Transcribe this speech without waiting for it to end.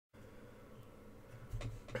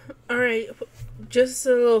Alright, just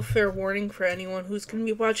a little fair warning for anyone who's going to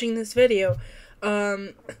be watching this video.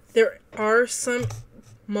 There are some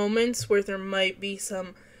moments where there might be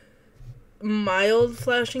some mild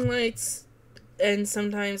flashing lights, and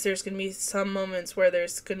sometimes there's going to be some moments where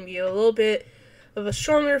there's going to be a little bit of a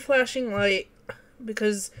stronger flashing light,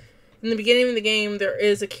 because in the beginning of the game there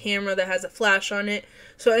is a camera that has a flash on it.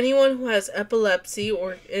 So anyone who has epilepsy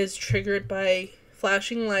or is triggered by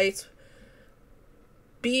flashing lights,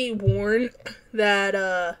 be warned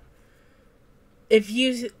that if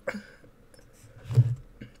you...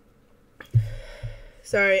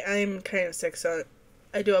 Sorry, I'm kind of sick, so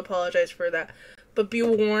I do apologize for that. But be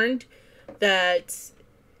warned that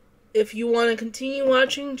if you want to continue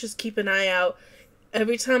watching, just keep an eye out.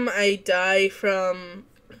 Every time I die from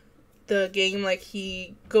the game, like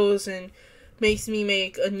he goes and makes me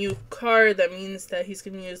make a new card, that means that he's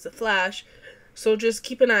going to use the flash. So just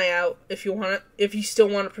keep an eye out if you still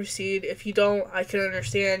want to proceed. If you don't, I can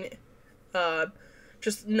understand.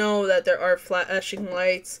 Just know that there are flashing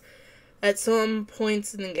lights at some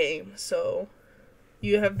points in the game, so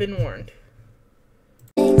you have been warned.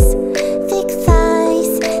 Thick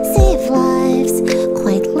thighs save lives,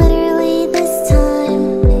 quite literally this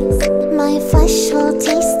time. My flesh will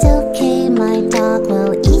taste okay, my dog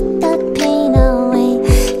will eat the pain away,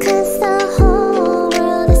 'cause the whole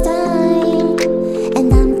world is dying,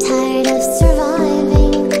 and I'm tired of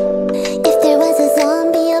surviving. If there was a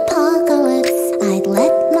zombie apocalypse, I'd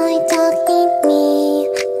let my dog eat me.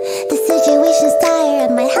 The situation's dire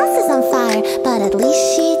and my house is on fire, but at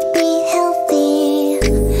least she'd be healthy.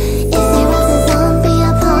 If there was a zombie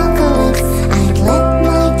apocalypse, I'd let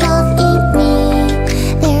my dog eat me.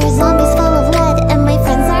 There are zombies full of lead and my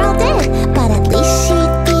friends are all dead, but at least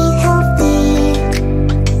she'd be healthy.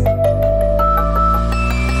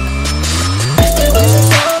 If there was a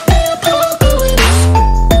zombie apocalypse,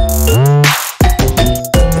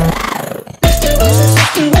 if there was a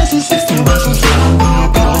zombie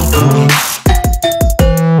apocalypse.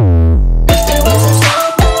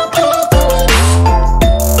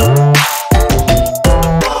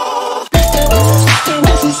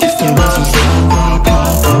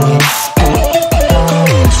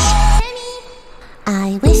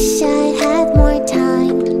 I wish I had more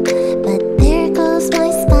time, but there goes my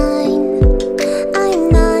spine. I'm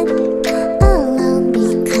not alone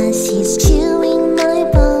because she's chewing my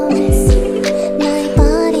bones. My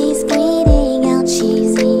body's bleeding out,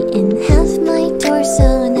 she's eaten half my torso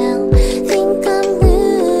now. Think I'm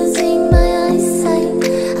losing my eyesight,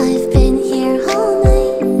 I've been here all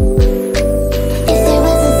night. If there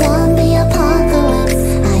was a zombie apocalypse,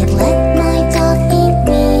 I'd let my dog eat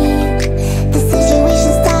me. The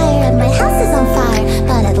situation's dire and my house is on fire,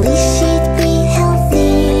 but at least she'd be healthy.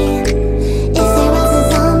 If there was a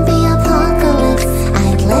zombie apocalypse,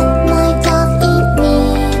 I'd let my dog eat me.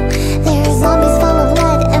 There are zombies full of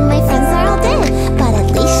lead and my friends are all dead, but at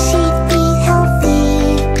least she'd be healthy.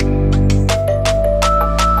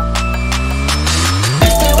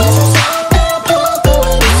 If there was a zombie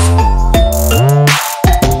apocalypse, if there was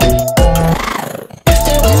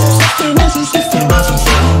a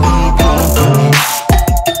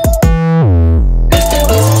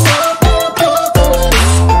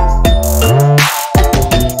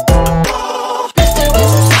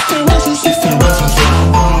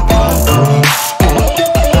zombie apocalypse,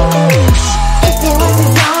 if there was a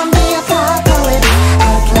zombie apocalypse,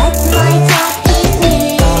 I'd let my dog eat me.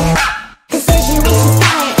 The situation's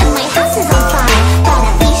dire and my house is on fire, but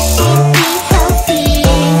at least she'd be healthy.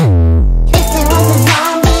 If there was a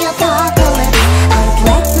zombie apocalypse, I'd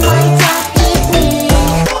let my dog eat me.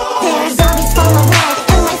 There are zombies full of lead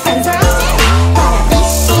and my friends are all dead, but at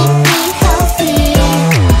least she'd be healthy.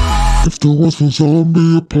 If there was a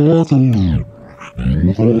zombie apocalypse.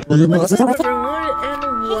 What's up, everyone, and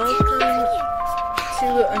welcome to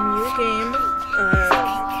a new game.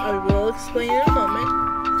 I will explain in a moment.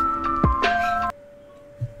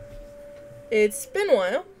 It's been a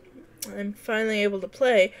while. I'm finally able to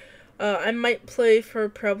play. I might play for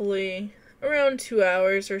probably around 2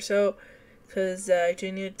 hours or so, because I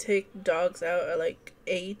do need to take dogs out at like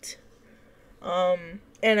 8.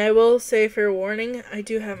 And I will say, for warning, I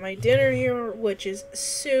do have my dinner here, which is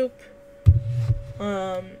soup.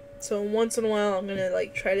 So once in a while I'm gonna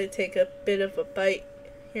like try to take a bit of a bite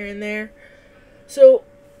here and there. So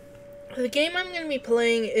the game I'm gonna be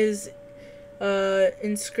playing is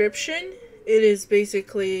Inscryption. It is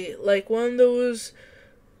basically like one of those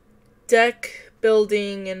deck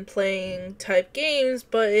building and playing type games,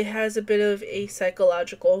 but it has a bit of a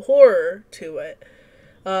psychological horror to it.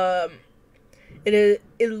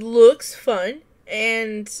 It looks fun,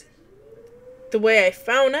 and the way I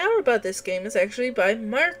found out about this game is actually by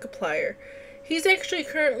Markiplier. He's actually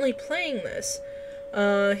currently playing this.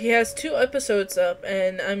 He has 2 episodes up,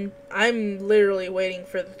 and I'm literally waiting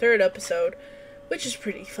for the 3rd episode, which is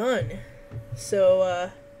pretty fun. So,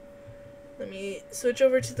 let me switch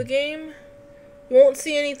over to the game. You won't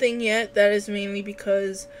see anything yet. That is mainly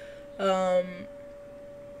because, the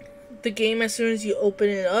game, as soon as you open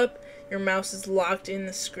it up, your mouse is locked in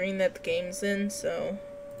the screen that the game's in, so...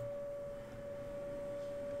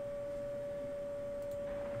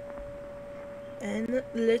 And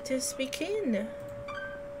let us begin.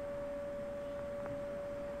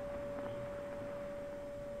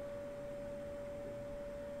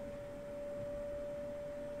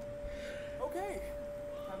 Okay,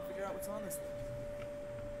 time to figure out what's on this thing.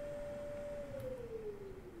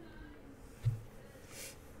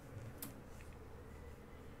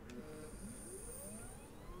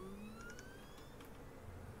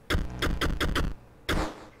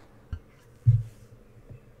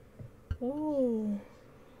 Ooh.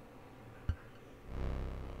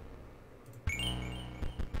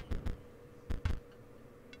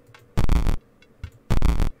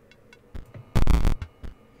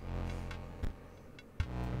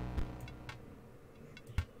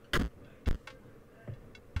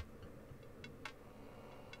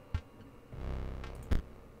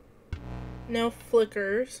 Now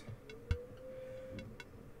flickers.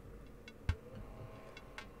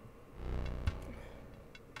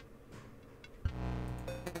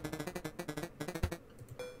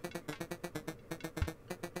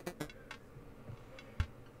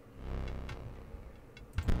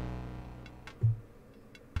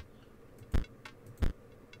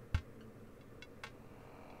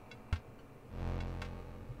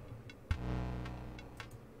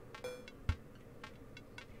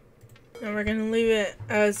 Now we're gonna leave it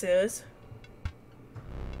as is.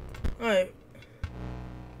 Alright.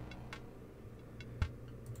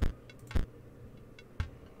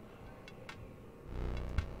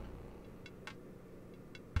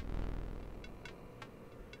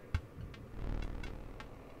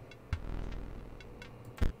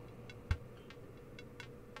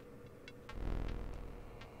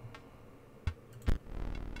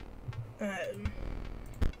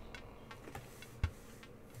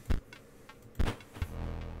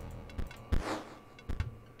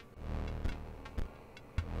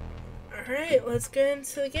 Alright, let's get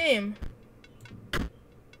into the game.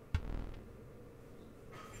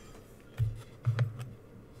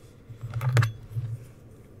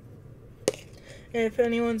 And if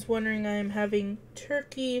anyone's wondering, I am having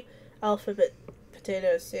turkey alphabet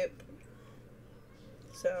potato soup.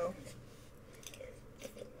 So...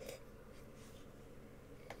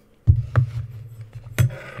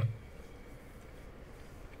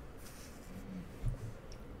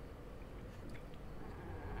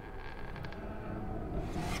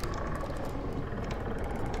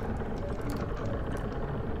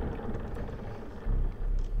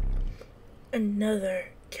 Another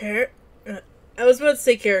I was about to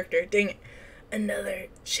say character, dang it. Another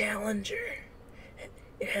challenger.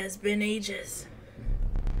 It has been ages.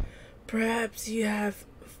 Perhaps you have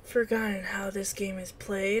forgotten how this game is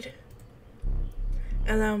played.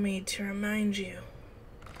 Allow me to remind you.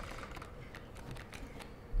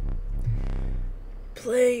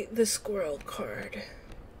 Play the squirrel card.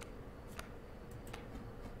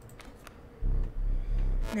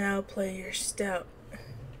 Now play your stout.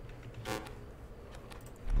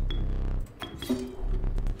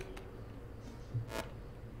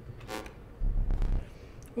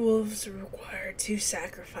 Wolves require 2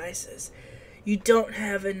 sacrifices. You don't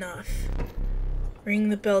have enough. Ring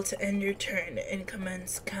the bell to end your turn and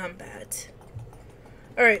commence combat.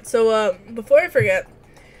 Alright, so before I forget,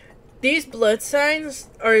 these blood signs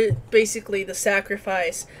are basically the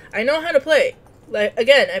sacrifice. I know how to play. Like,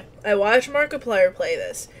 again, I watched Markiplier play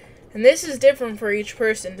this. And this is different for each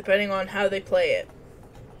person depending on how they play it.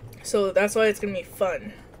 So that's why it's going to be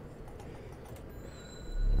fun.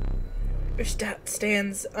 Your stat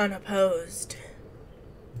stands unopposed.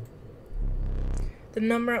 The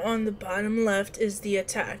number on the bottom left is the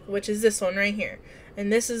attack, which is this one right here.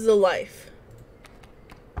 And this is the life.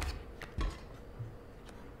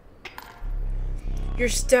 Your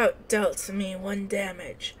stout dealt me 1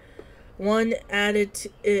 damage. 1 added to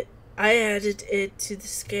it. I added it to the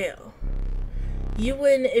scale. You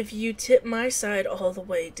win if you tip my side all the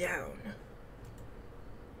way down.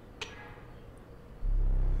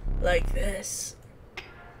 Like this.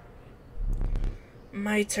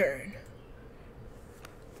 My turn.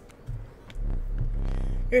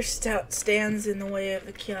 Your stout stands in the way of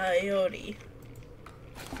the coyote.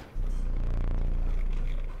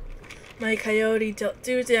 My coyote dealt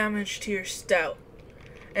 2 damage to your stout.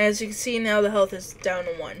 As you can see now, the health is down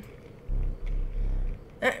to 1.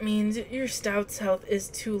 That means your stout's health is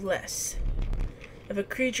 2 less. If a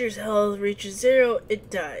creature's health reaches 0,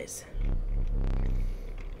 it dies.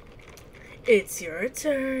 It's your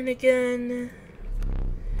turn again.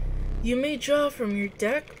 You may draw from your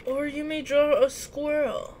deck, or you may draw a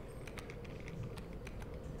squirrel.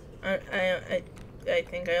 I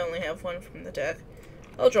think I only have 1 from the deck.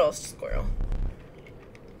 I'll draw a squirrel.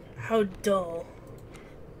 How dull.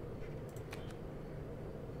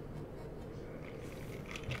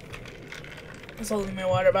 I was holding my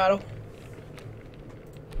water bottle.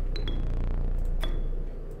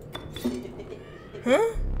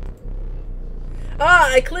 Huh?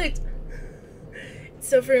 Ah, I clicked!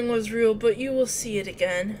 Suffering was real, but you will see it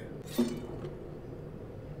again.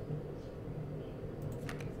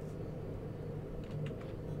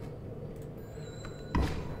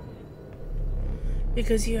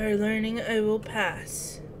 Because you are learning, I will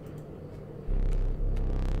pass.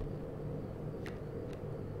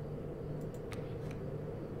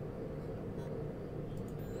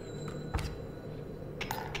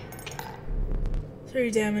 Three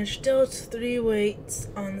damage dealt, 3 weights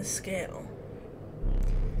on the scale.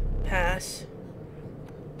 Pass.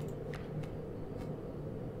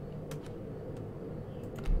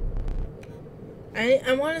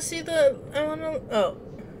 I want to see the... Oh.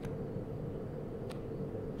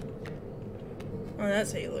 Oh,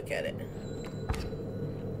 that's how you look at it.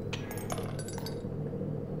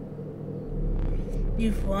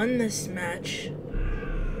 You've won this match.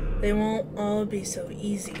 They won't all be so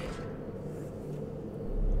easy.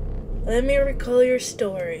 Let me recall your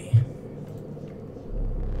story.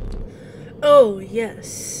 Oh,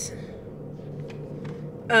 yes.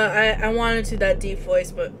 I wanted to do that deep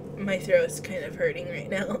voice, but my throat's kind of hurting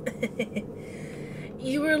right now.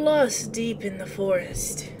 You were lost deep in the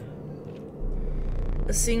forest.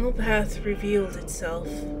 A single path revealed itself.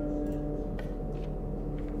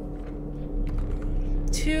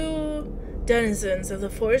 2 denizens of the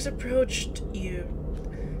forest approached you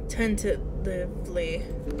tentatively.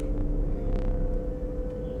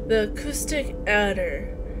 The acoustic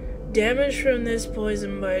adder. Damage from this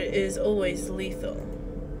poison bite is always lethal.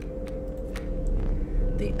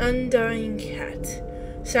 The undying cat.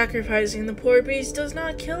 Sacrificing the poor beast does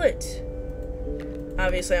not kill it.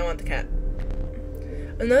 Obviously, I want the cat.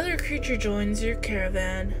 Another creature joins your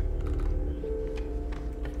caravan.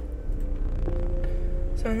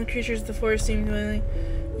 Some of the creatures of the forest seem to...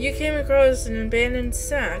 You came across an abandoned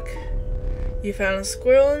sack. You found a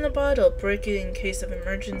squirrel in a bottle, break it in case of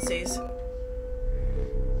emergencies.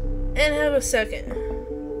 And have a second.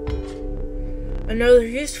 Another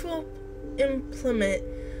useful implement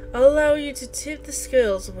I'll allow you to tip the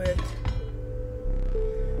scales with.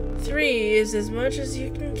 3 is as much as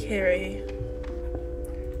you can carry.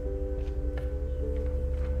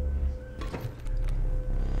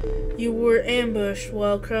 You were ambushed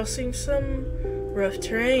while crossing some rough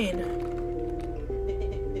terrain.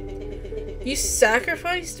 You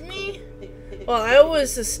sacrificed me while I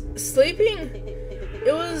was sleeping?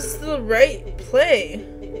 It was the right play.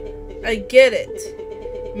 I get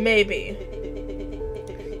it. Maybe.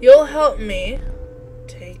 You'll help me.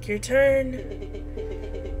 Take your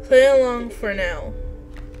turn. Play along for now.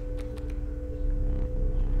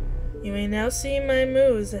 You may now see my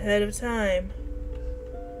moves ahead of time.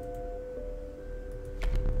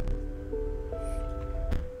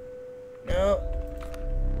 No.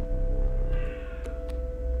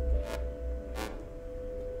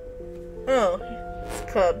 Oh, it's a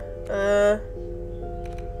cub.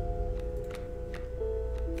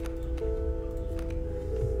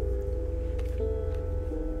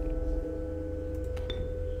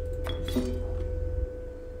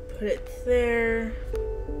 Put it there.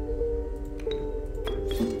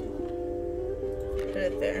 Put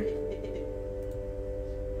it there.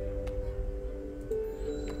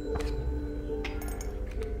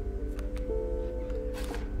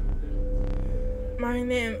 My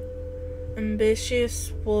name,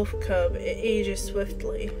 ambitious wolf cub. It ages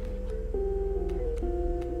swiftly.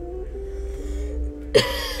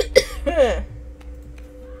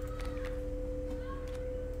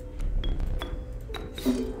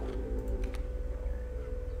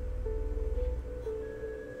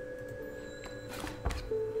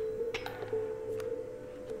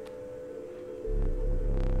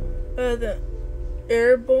 The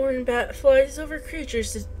airborne bat flies over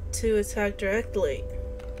creatures to attack directly.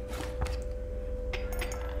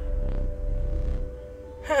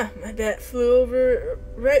 Ha! My bat flew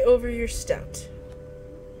right over your stout.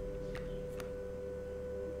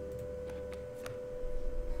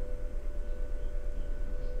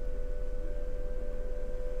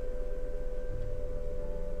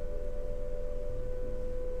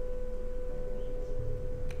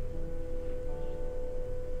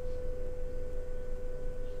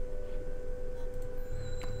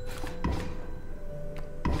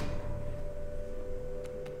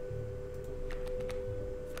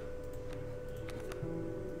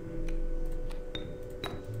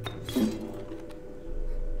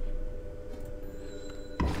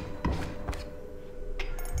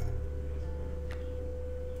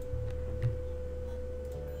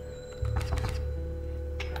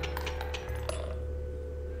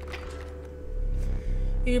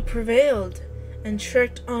 You prevailed and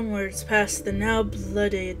trekked onwards past the now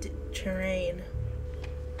blooded terrain.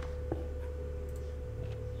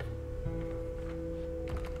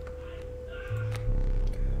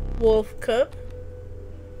 Wolf Cub.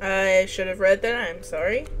 I should have read that, I'm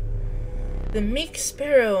sorry. The meek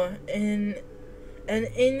sparrow in an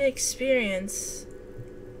expensive,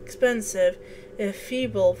 if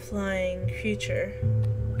feeble flying creature.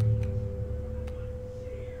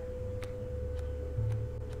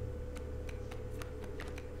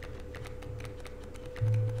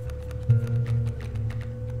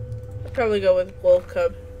 I'll probably go with Wolf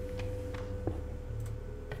Cub.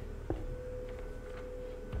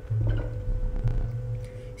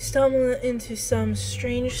 Stumble into some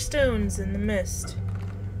strange stones in the mist.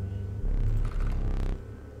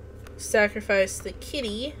 Sacrifice the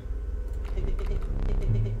kitty.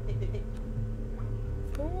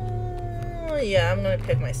 Oh, yeah, I'm gonna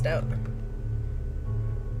pick my stout.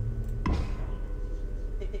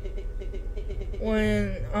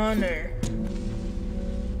 When honor.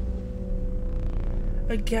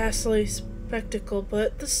 A ghastly spectacle,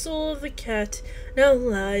 but the soul of the cat now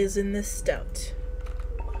lies in this stout.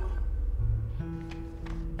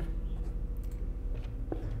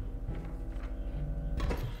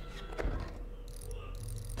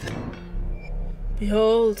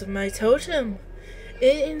 Behold my totem.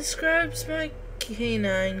 It inscribes my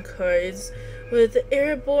canine cards with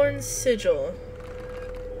airborne sigil.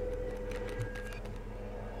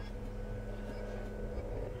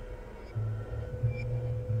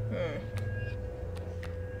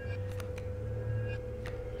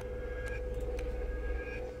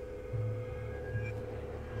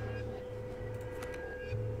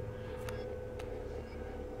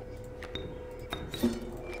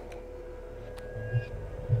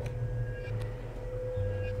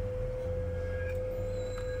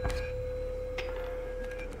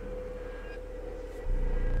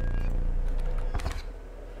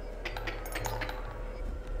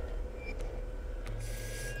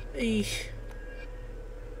 Eesh.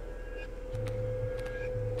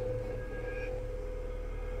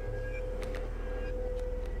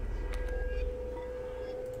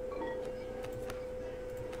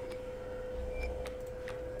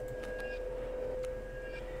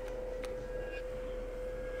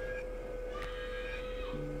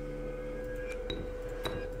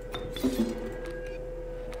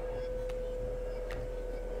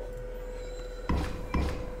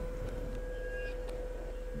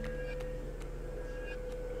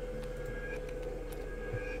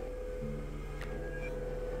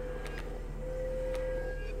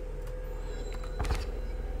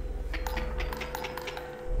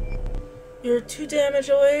 You're 2 damage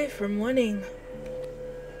away from winning.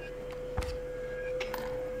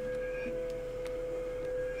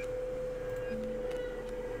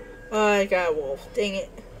 Oh, I got a wolf. Dang it.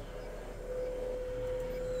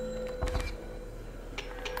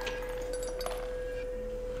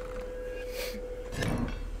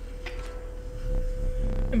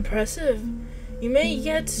 Impressive. You may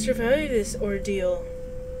yet survive this ordeal.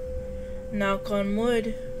 Knock on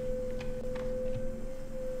wood.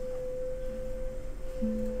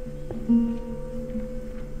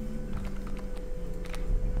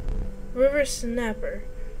 River Snapper.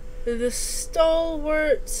 The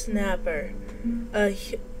stalwart snapper.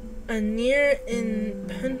 A near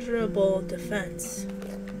impenetrable defense.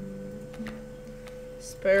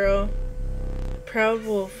 Sparrow. Proud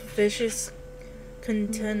wolf. Vicious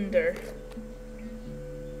contender.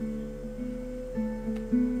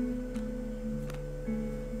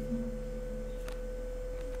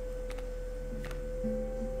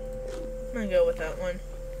 I'm gonna go with that one.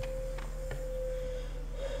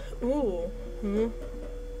 Ooh.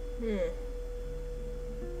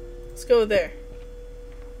 Let's go there.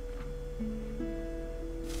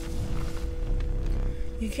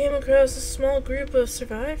 You came across a small group of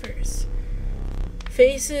survivors.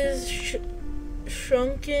 Faces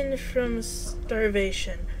shrunken from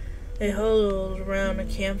starvation. They huddled around a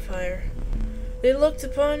campfire. They looked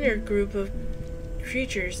upon your group of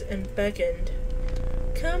creatures and beckoned.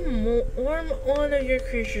 Come warm one of your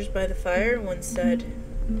creatures by the fire, one said.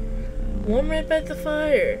 Warm right by the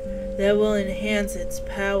fire. That will enhance its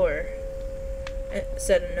power,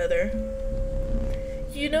 said another.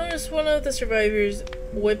 You notice one of the survivors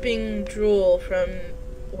wiping drool from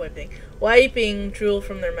their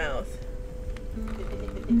mouth.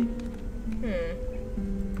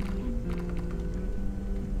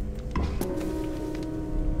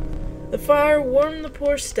 The fire warmed the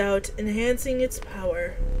poor stout, enhancing its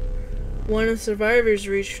power. One of the survivors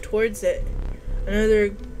reached towards it.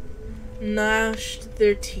 Another gnashed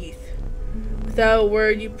their teeth. The Without a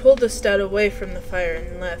word, you pulled the stud away from the fire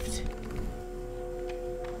and left.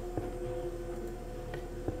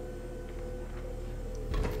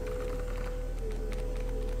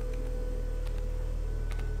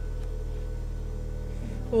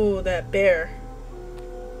 Oh, that bear.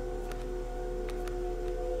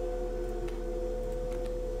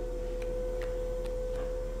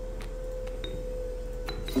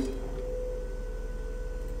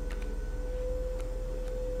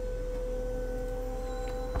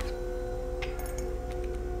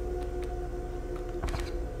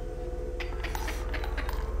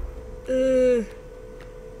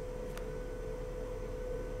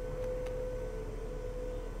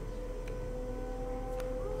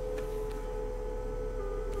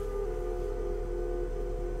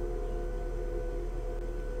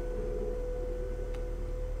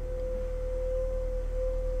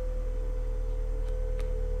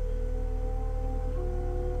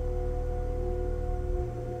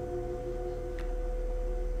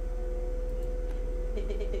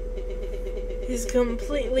 He's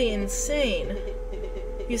completely insane.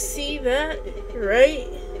 You see that, right?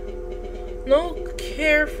 No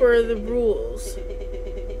care for the rules.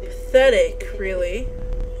 Pathetic, really.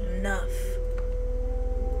 Enough.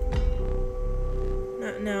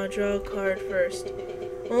 Not now, draw a card first.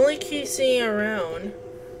 Only keep seeing around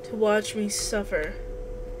to watch me suffer.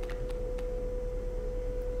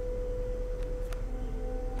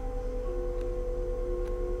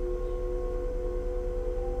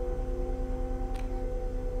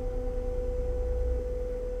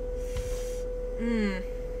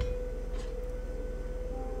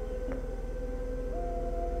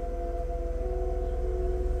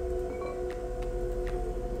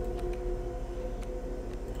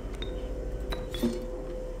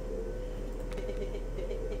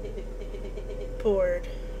 Bored.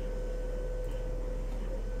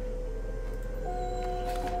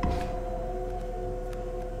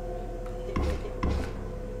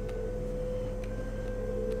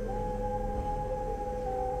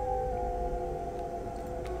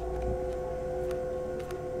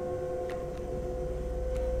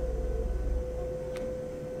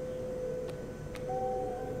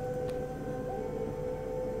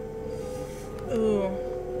 Ooh.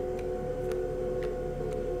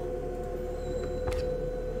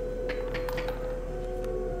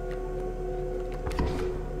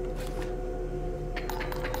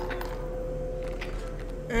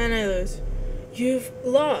 And I lose. You've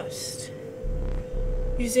lost.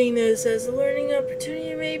 Using this as a learning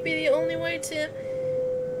opportunity may be the only way to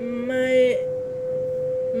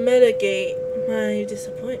mitigate my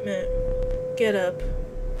disappointment. Get up.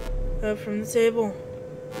 Up from the table.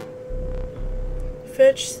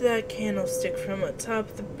 Fetch that candlestick from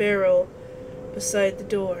atop the barrel beside the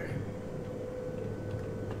door.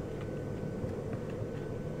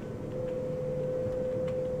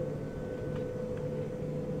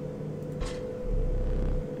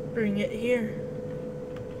 Bring it here.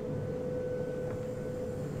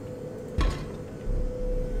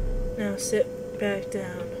 Now sit back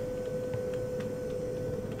down.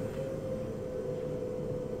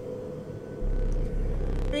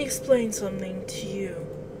 Let me explain something to you.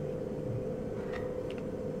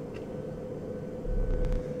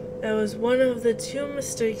 That was one of the 2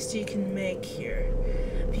 mistakes you can make here.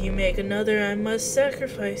 If you make another, I must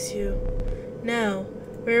sacrifice you. Now,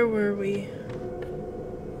 where were we?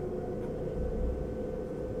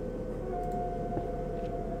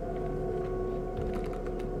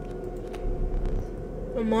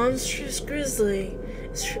 A monstrous grizzly.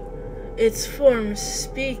 Its form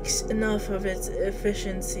speaks enough of its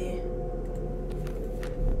efficiency.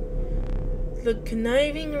 The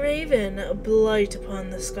conniving raven, a blight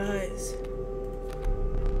upon the skies.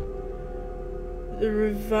 The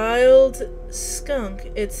reviled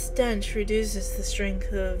skunk, its stench reduces the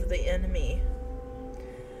strength of the enemy.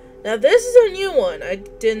 Now this is a new one. I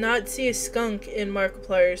did not see a skunk in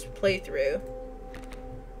Markiplier's playthrough.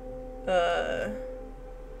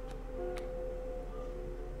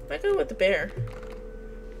 I go with the bear.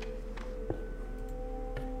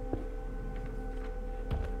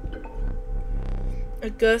 A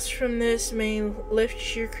gust from this may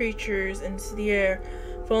lift your creatures into the air,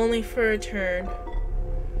 if only for a turn.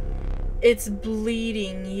 Its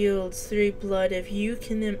bleeding yields 3 blood if you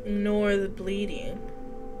can ignore the bleeding.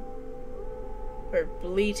 Or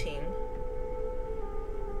bleating.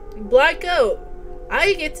 Black goat!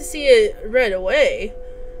 I get to see it right away.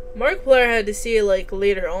 Markiplier had to see it like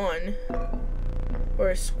later on. Or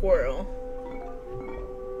a squirrel.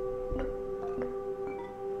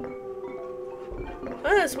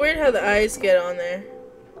 Oh, that's weird how the eyes get on there.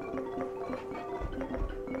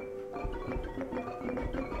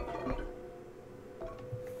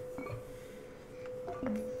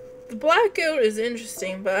 The black goat is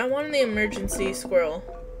interesting, but I wanted the emergency squirrel.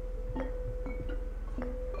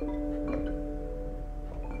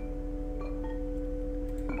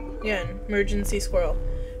 Again, emergency squirrel.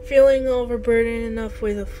 Feeling overburdened enough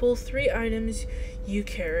with a full 3 items, you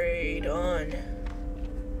carried on.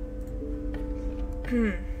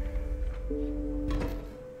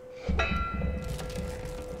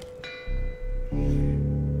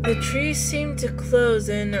 The trees seemed to close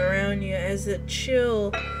in around you as a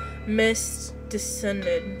chill mist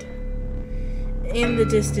descended. In the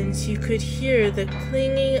distance, you could hear the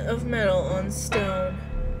clanging of metal on stone.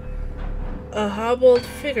 A hobbled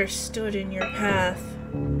figure stood in your path.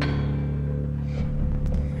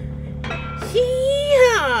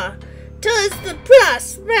 Hee-haw! 'Twas the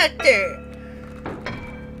prospector!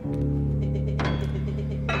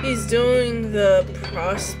 He's doing the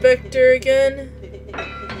prospector again?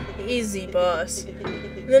 Easy, boss.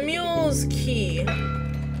 The mule's key.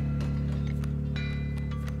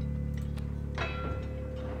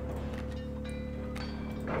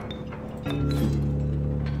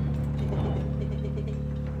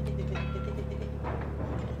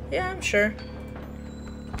 Yeah, I'm sure.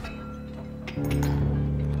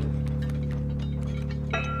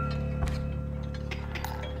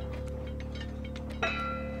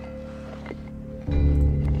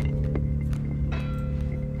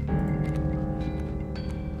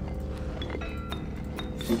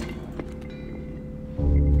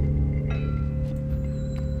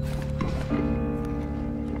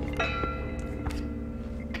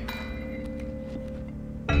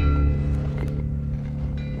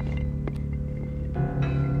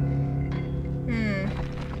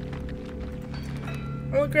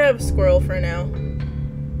 I'll grab a squirrel for now.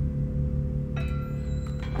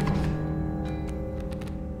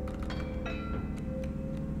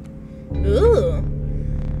 Ooh!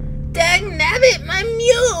 Dagnabbit, my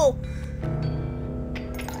mule!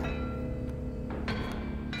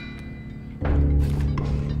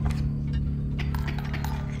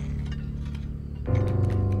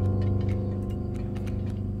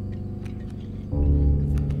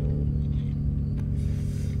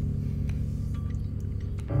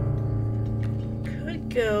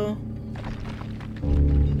 Go.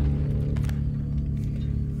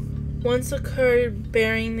 Once a card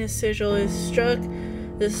bearing the sigil is struck,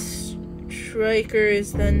 the striker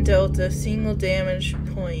is then dealt a single damage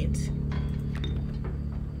point.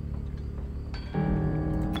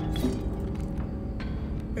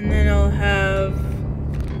 And then I'll have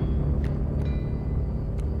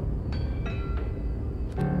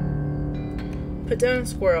put down a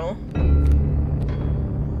squirrel.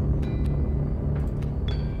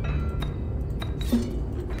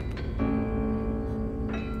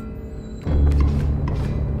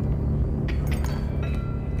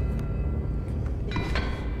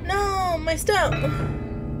 My stuff.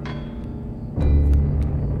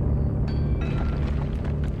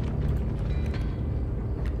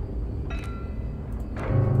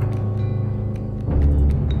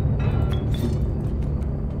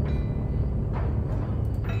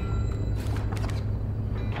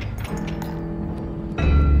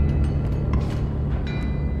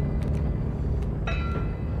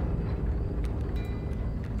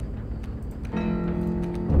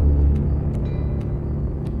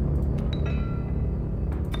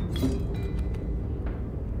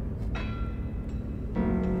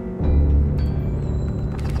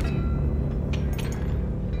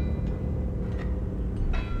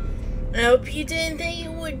 I hope you didn't think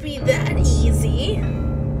it would be that easy.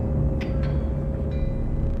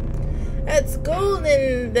 That's gold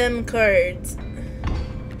in them cards.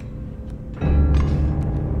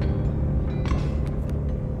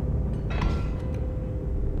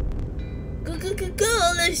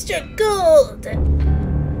 Gold, I struck gold.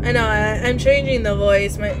 I know, I'm changing the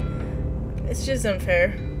voice. It's just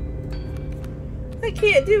unfair. I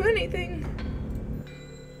can't do anything.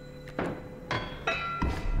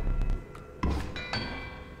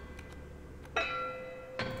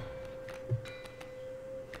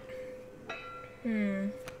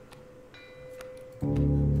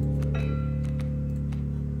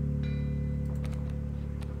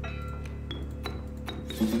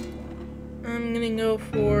 I'm gonna go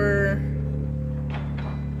for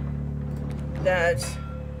that.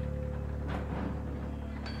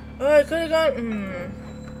 Oh, I could have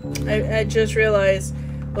gone. I just realized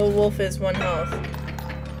the wolf is 1 health.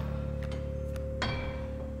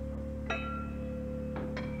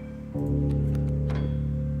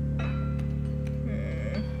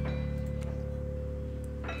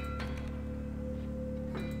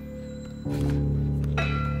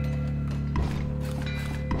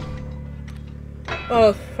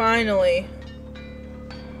 Oh, finally.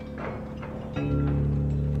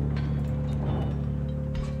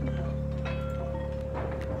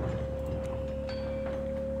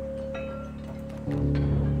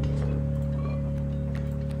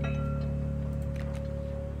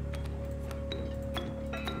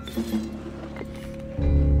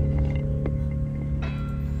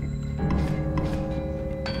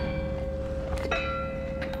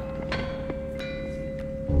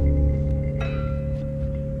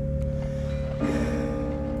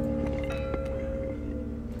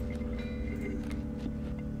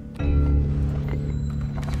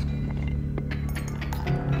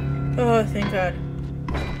 Oh, thank God.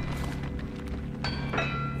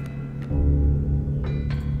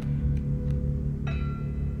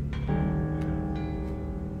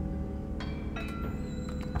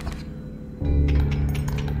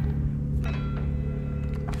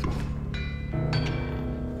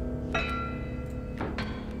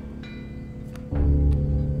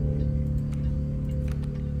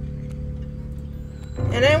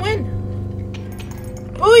 And I win.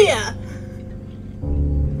 Booyah!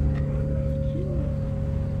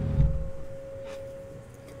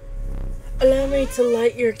 Allow me to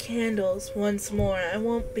light your candles once more. I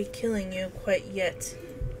won't be killing you quite yet.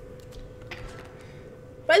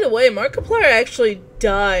 By the way, Markiplier actually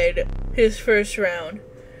died his first round.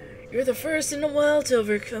 You're the first in a while to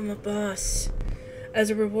overcome a boss. As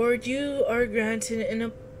a reward, you are granted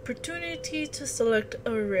an opportunity to select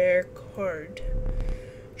a rare card.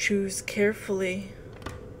 Choose carefully.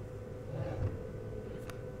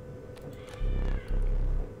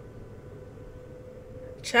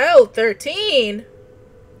 Child 13?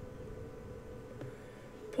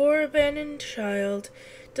 Poor abandoned child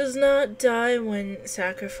does not die when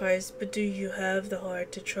sacrificed, but do you have the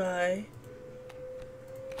heart to try?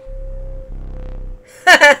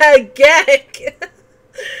 Gek!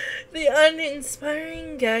 The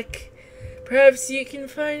uninspiring Gek. Perhaps you can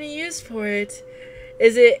find a use for it.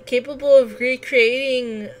 Is it capable of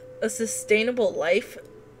recreating a sustainable life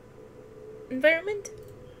environment?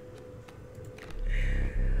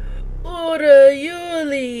 Ora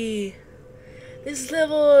Yuli! This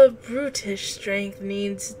level of brutish strength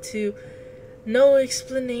needs to no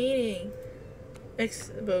explaining.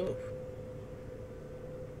 Ooh.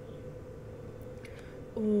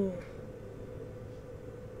 Ooh.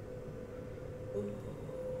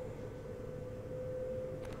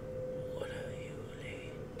 Ora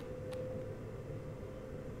Yuli.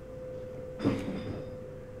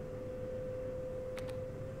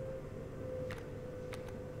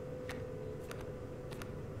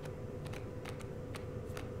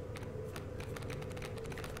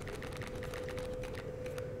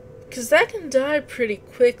 Because that can die pretty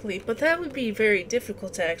quickly, but that would be very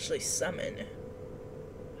difficult to actually summon.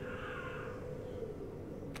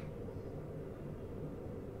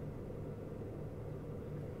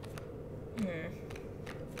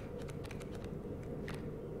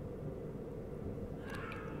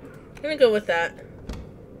 I'm gonna go with that.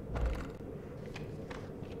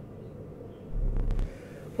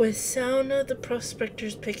 With sound of the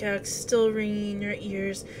prospector's pickaxe still ringing in your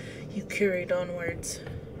ears, you carried onwards.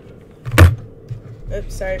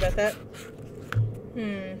 Oops, sorry about that.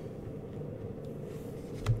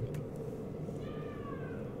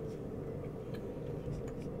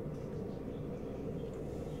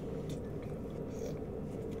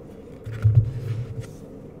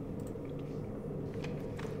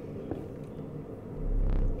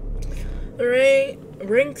 The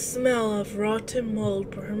rank smell of rotten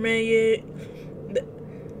mold permeated the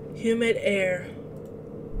humid air.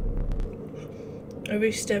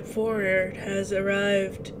 Every step forward has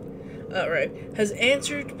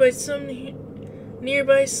answered by some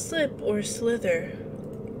nearby slip or slither.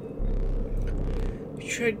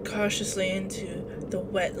 Tread cautiously into the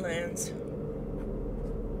wetlands.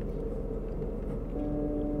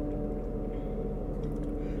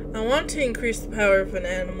 I want to increase the power of an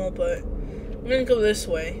animal, but I'm gonna go this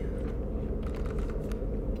way.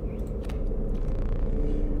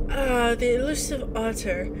 Ah, the elusive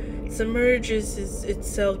otter submerges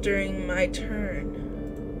itself during my turn.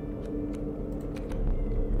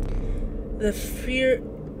 The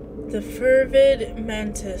fervid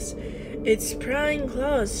mantis, its prying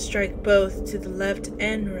claws strike both to the left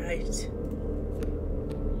and right.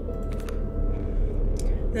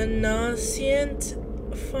 The nascent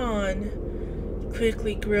fawn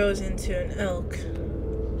quickly grows into an elk.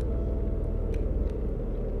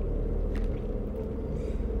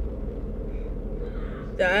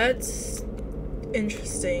 That's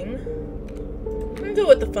interesting. I'm gonna go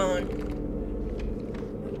with the fawn.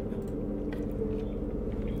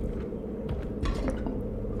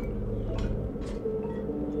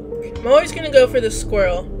 I'm always gonna go for the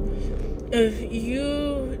squirrel. If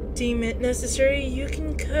you deem it necessary, you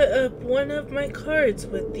can cut up one of my cards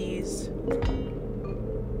with these.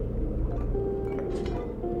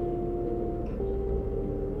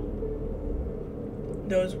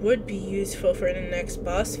 Those would be useful for the next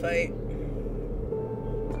boss fight.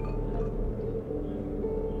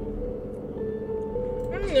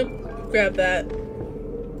 I'm gonna grab that.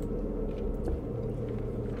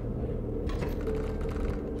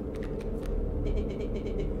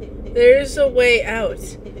 There's a way out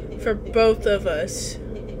for both of us.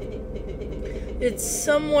 It's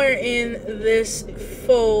somewhere in this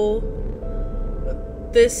fool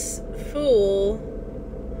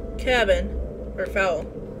cabin. Or foul.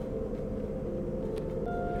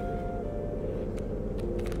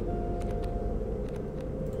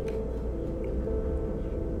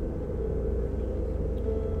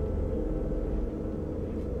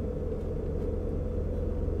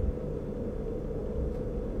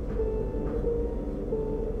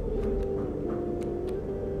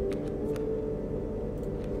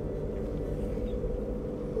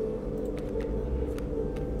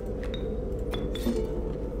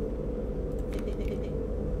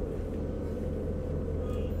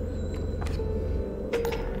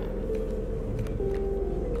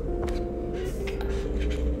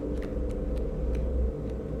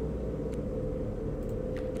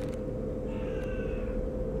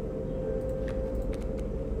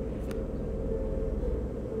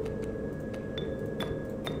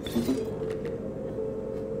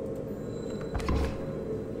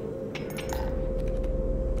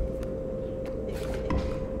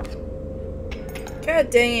 God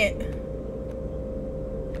dang it.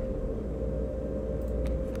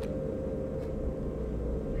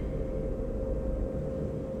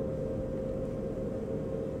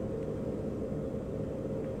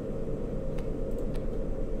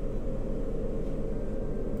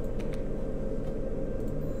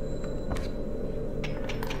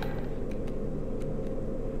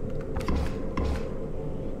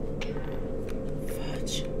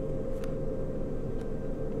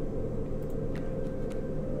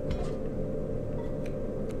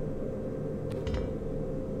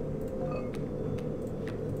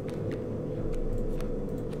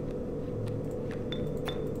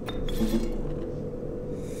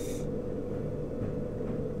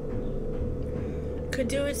 Could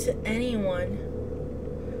do it to anyone.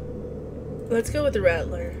 Let's go with the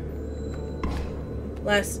Rattler.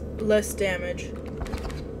 Less damage.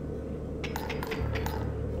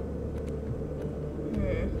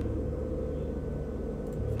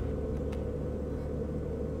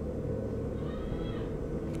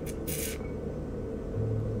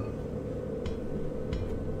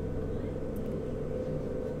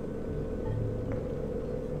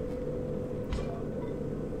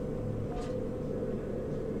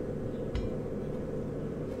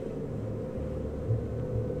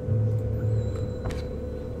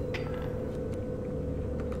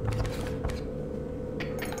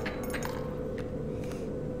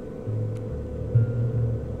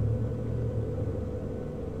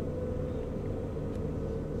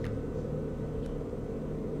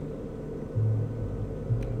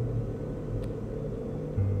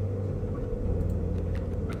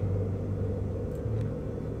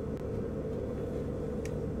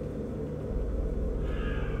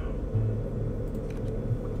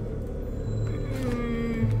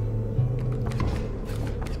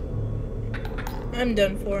 I'm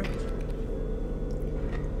done for.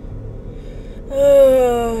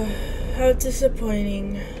 Oh, how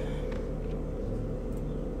disappointing.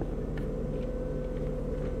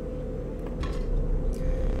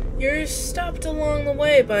 You're stopped along the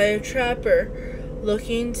way by a trapper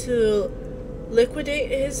looking to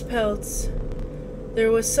liquidate his pelts.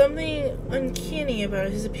 There was something uncanny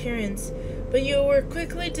about his appearance, but you were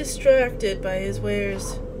quickly distracted by his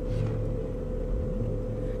wares.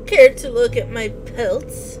 Care to look at my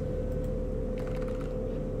pelts?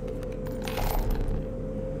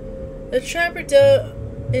 The trapper dealt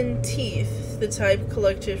in teeth, the type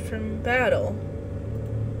collected from battle.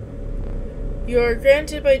 You are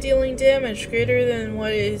granted by dealing damage greater than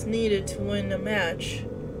what is needed to win a match.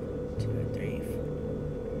 2, 3, 4,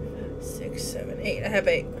 5, 6, 7, 8. I have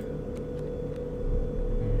 8.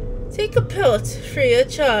 Take a pelt free of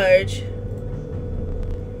charge.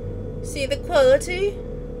 See the quality?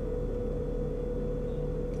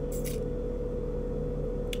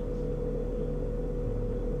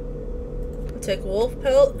 I'll take a wolf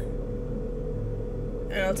pelt,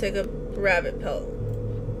 and I'll take a rabbit pelt.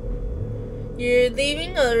 You're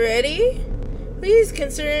leaving already? Please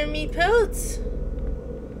consider me pelts.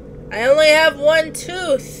 I only have one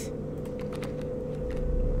tooth.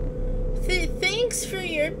 Thanks for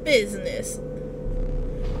your business.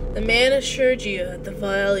 The man assured you of the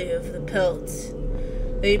value of the pelts.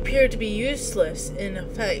 They appeared to be useless in a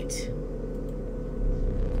fight.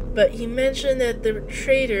 But he mentioned that the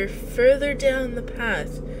trader further down the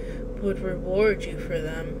path would reward you for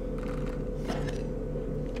them.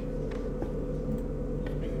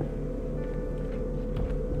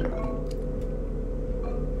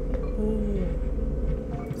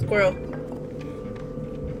 Ooh. Squirrel.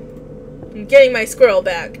 I'm getting my squirrel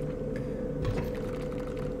back.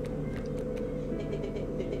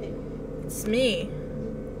 It's me.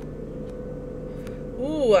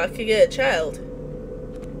 Ooh, I could get a child.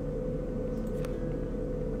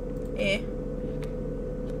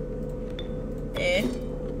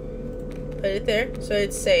 Put it there so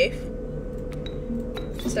it's safe.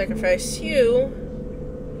 Sacrifice you.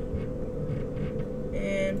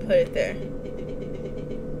 And put it there.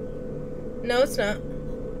 No, it's not.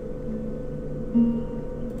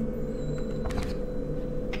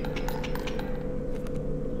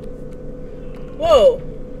 Whoa!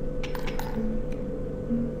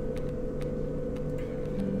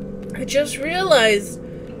 I just realized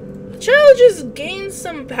the child just gained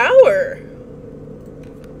some power.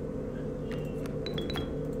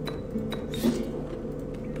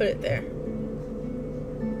 Put it there.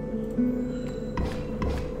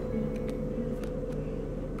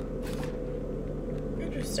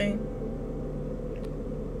 Interesting.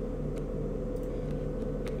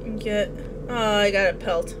 Oh, I got a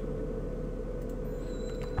pelt.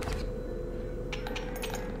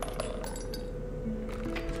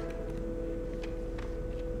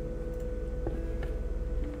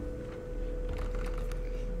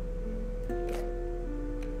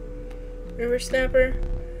 River snapper.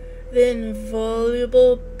 The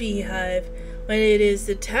invaluable beehive. When it is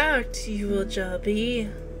attacked, you will be.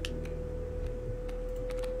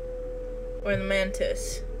 Or the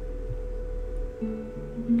mantis.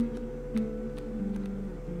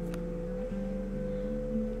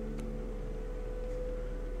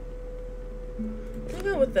 I'll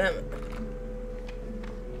go with them.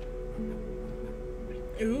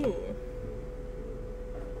 Ooh.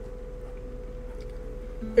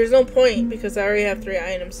 There's no point because I already have 3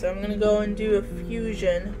 items, so I'm gonna go and do a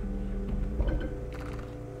fusion.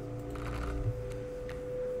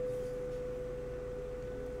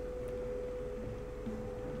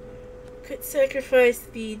 Could sacrifice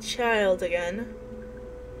the child again.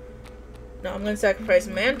 No, I'm gonna sacrifice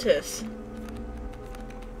Mantis.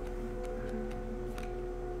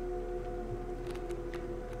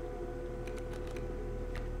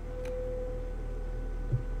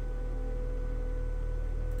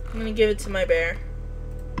 I'm gonna give it to my bear.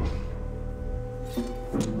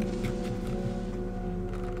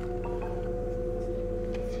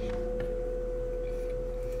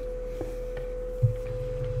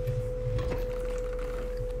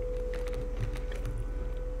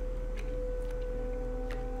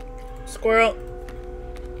 Squirrel.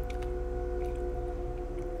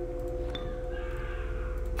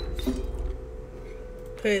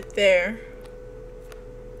 Put it there.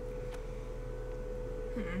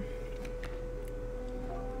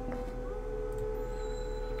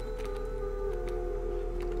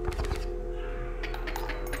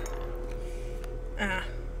 Ah.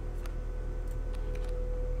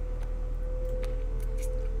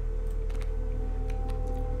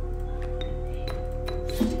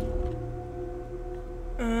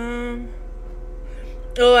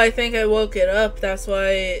 Oh, I think I woke it up. That's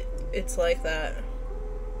why it's like that.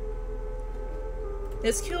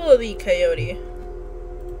 Let's kill the coyote.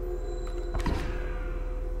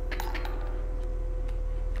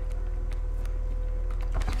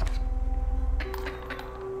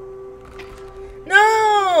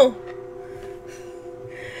 No!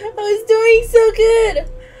 I was doing so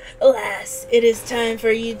good! Alas, it is time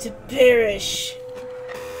for you to perish.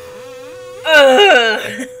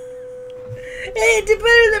 Ugh! Hey, it did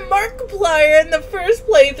better than Markiplier in the first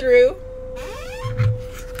playthrough.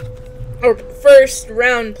 Or first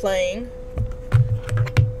round playing.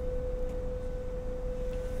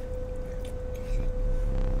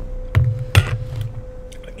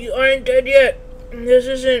 You aren't dead yet. This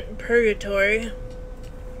isn't purgatory.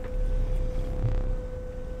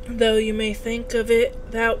 Though you may think of it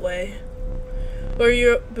that way.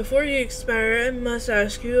 Before you expire, I must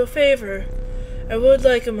ask you a favor. I would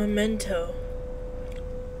like a memento.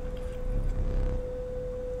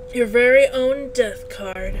 Your very own death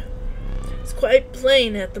card. It's quite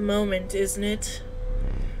plain at the moment, isn't it?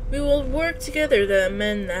 We will work together to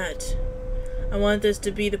amend that. I want this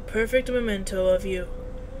to be the perfect memento of you.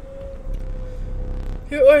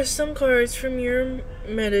 Here are some cards from your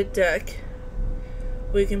meta deck.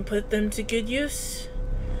 we can put them to good use.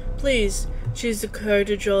 Please, choose the card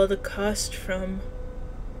to draw the cost from.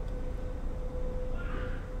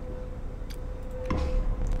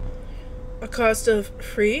 A cost of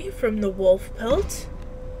free from the wolf pelt.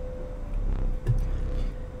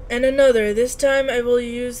 And another. This time I will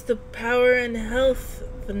use the power and health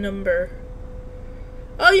number.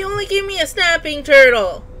 Oh, you only gave me a snapping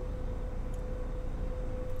turtle.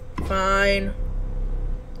 Fine.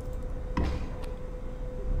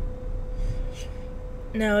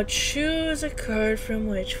 Now choose a card from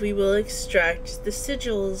which we will extract the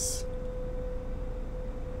sigils.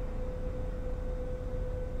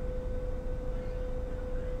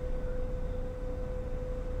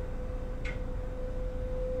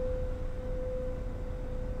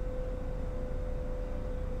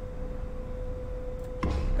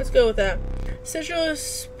 Let's go with that. Sigil of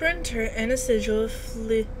Sprinter and a sigil of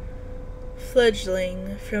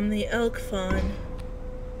Fledgling from the Elk Fawn.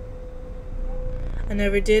 I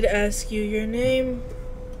never did ask you your name.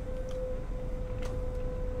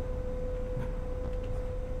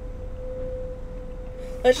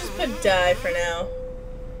 Let's just put Die for now.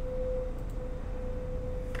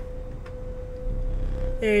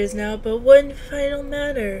 There is now but one final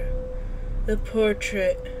matter. The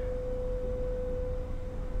portrait.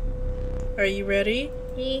 Are you ready?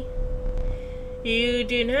 You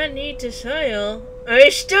do not need to sail. Are you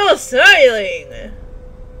still sailing?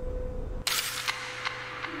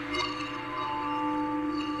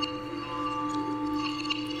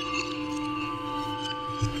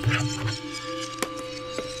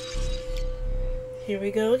 Here we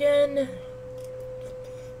go again.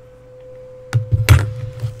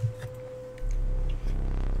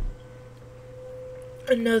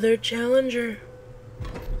 Another challenger.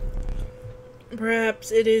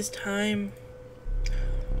 Perhaps it is time.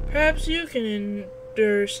 Perhaps you can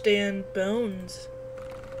understand bones.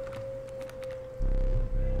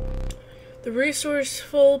 The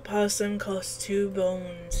resourceful possum costs 2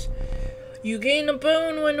 bones. You gain a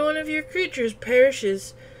bone when one of your creatures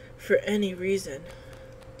perishes for any reason.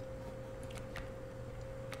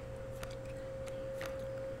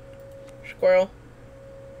 Squirrel.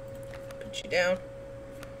 Put you down.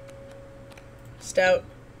 Stout.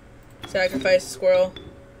 Sacrifice squirrel.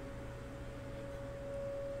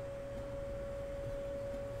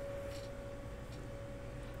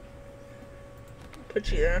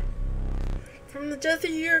 Put you there. From the death of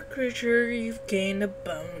your creature, you've gained a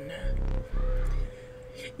bone.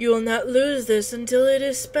 You will not lose this until it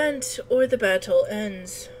is spent or the battle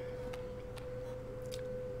ends.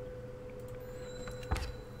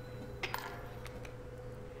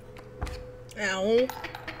 Ow.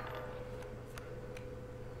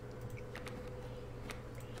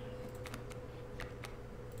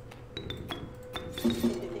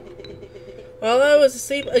 While I was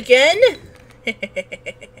asleep again?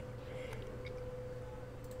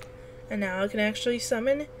 And now I can actually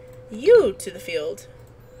summon you to the field.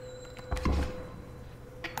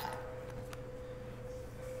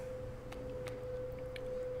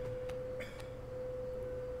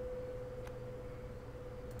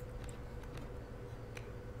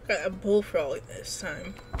 Got a bullfrog this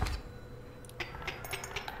time.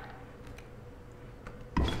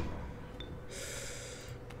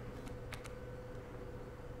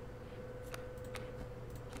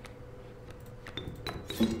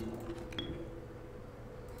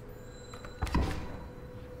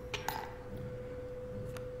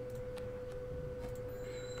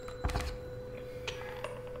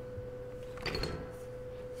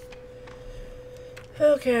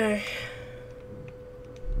 Okay.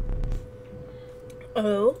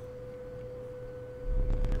 Oh?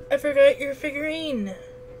 I forgot your figurine.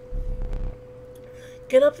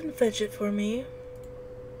 Get up and fetch it for me.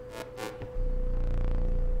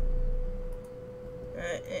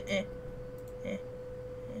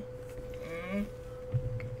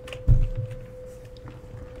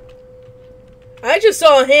 I just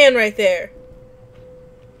saw a hand right there.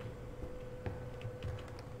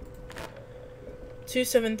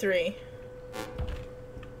 273.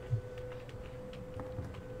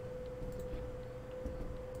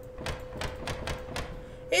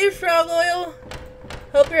 Hey, Frog Oil.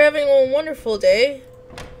 Hope you're having a wonderful day.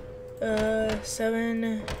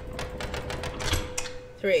 7,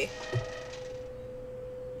 3.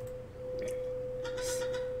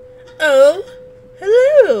 Oh,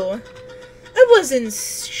 hello. I wasn't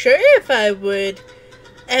sure if I would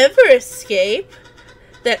ever escape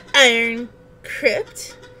that iron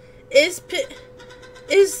crypt. Is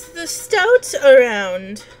the stout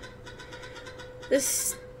around? The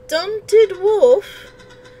stunted wolf?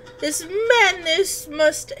 This madness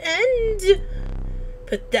must end.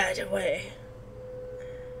 Put that away.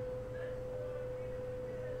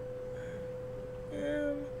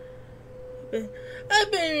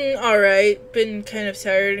 I've been alright. Been kind of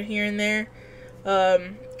tired here and there.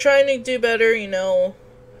 Trying to do better, you know.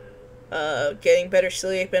 Getting better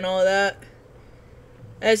sleep and all that.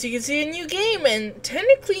 As you can see, a new game, and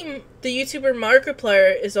technically the YouTuber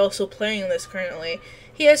Markiplier is also playing this currently.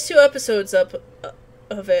 He has 2 episodes up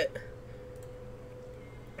of it.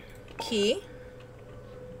 Key.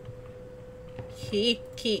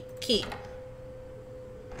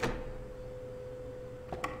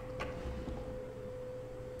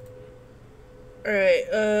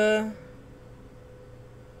 Alright, that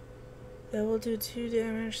will do 2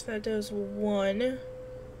 damage, that does 1.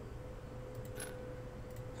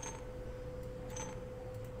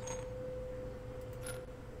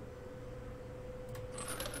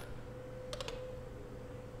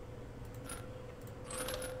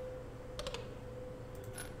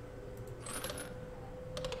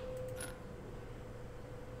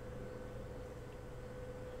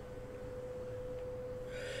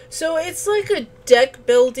 So it's like a deck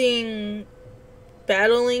building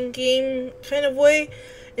battling game kind of way.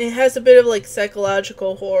 And it has a bit of like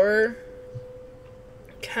psychological horror.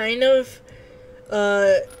 Kind of.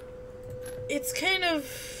 It's kind of...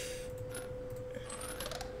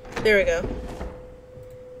 There we go.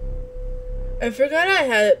 I forgot I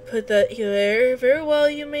had put that here. Very well,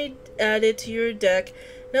 you may add it to your deck.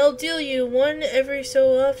 And I'll deal you 1 every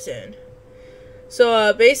so often.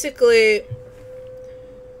 So, basically...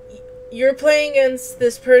 You're playing against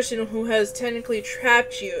this person who has technically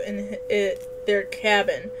trapped you in their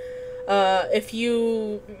cabin. If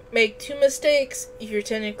you make 2 mistakes, you're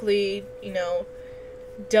technically, you know,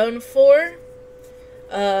 done for.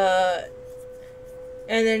 And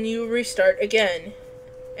then you restart again.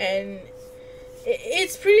 And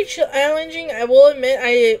it's pretty challenging. I will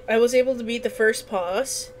admit, I was able to beat the first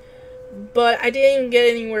boss. But I didn't even get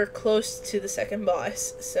anywhere close to the second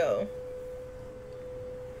boss, so...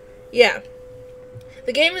 Yeah.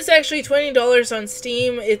 The game is actually $20 on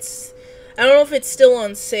Steam. I don't know if it's still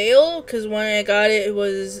on sale, because when I got it, it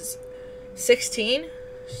was $16.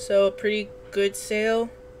 So, a pretty good sale.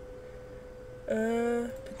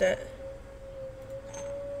 Put that...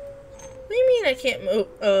 What do you mean I can't move?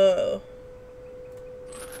 Oh.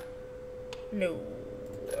 No.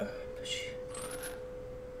 Push.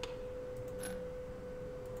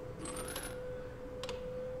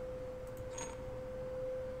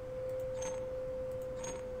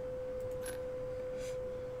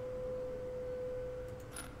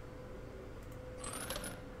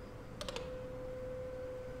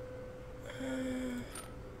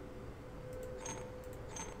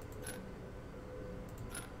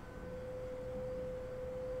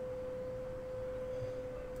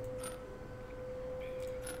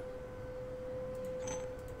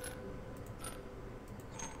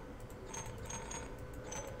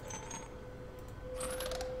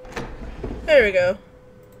 There we go.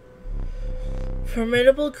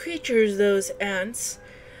 Formidable creatures, those ants.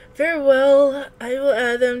 Very well, I will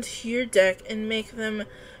add them to your deck and make them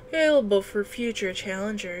available for future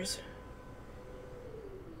challengers.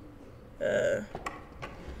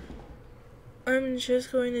 I'm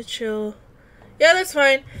just going to chill. Yeah, that's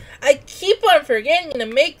fine. I keep on forgetting to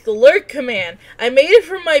make the lurk command. I made it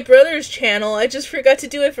for my brother's channel. I just forgot to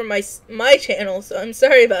do it for my channel, so I'm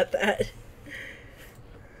sorry about that.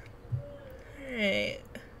 Alright.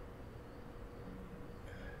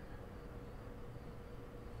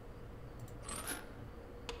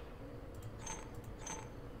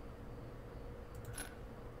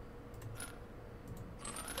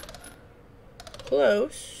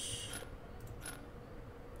 Close.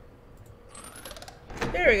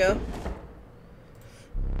 There we go.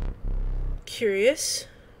 Curious.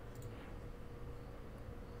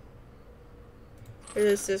 Where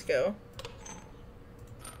does this go?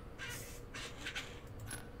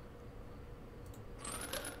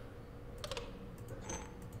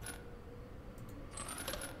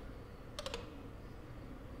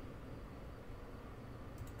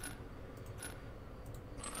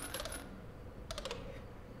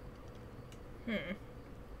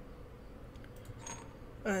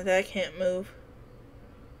 That can't move.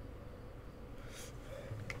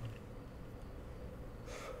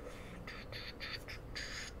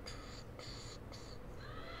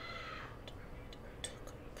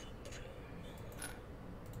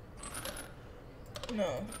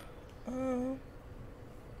 No.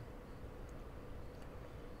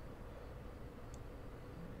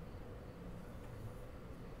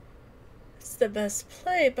 It's the best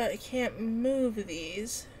play, but I can't move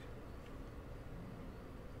these.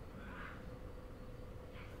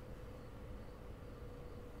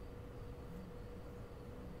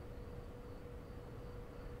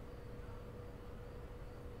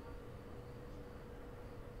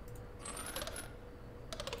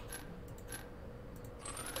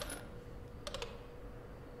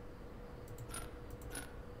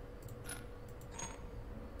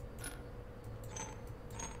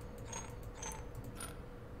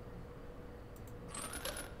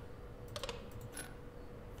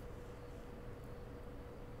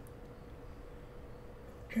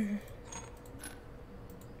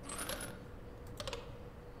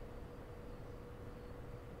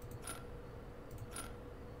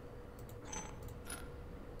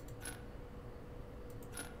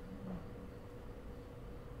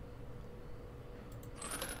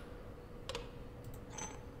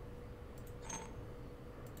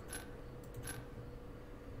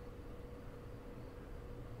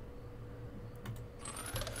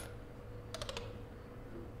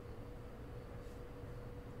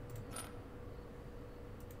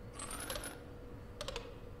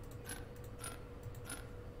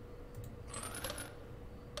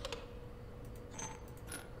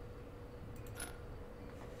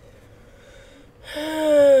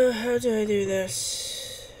 How do I do this?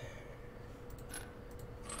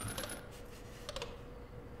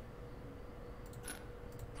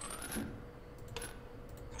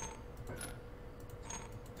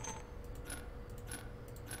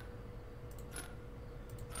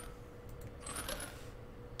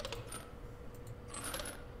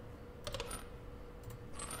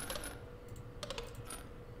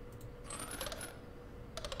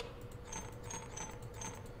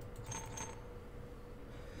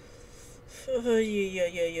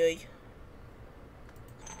 Yeah.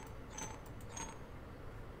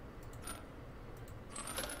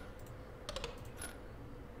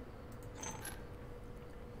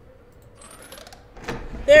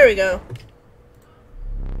 There we go.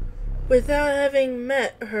 Without having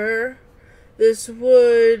met her, this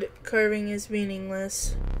wood carving is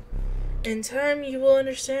meaningless. In time, you will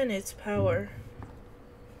understand its power.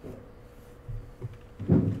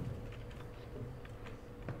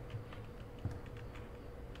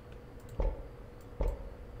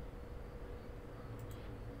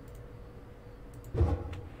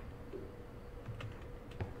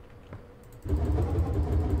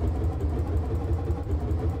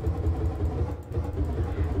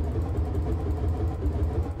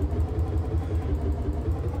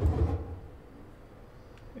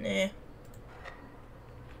 Nah.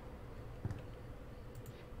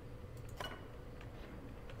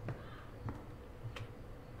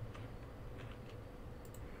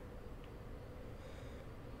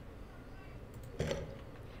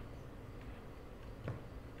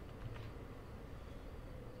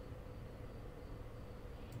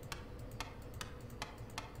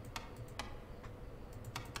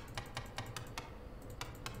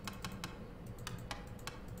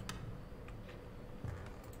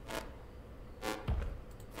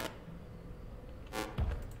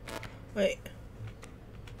 Wait.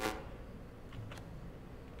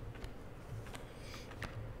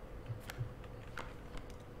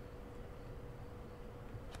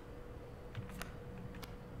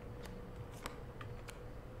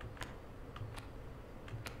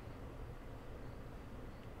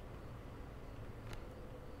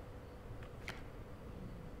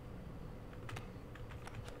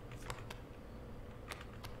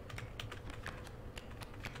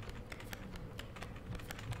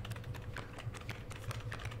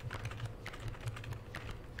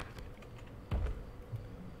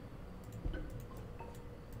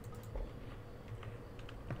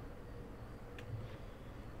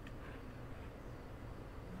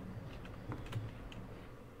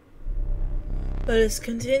 Let us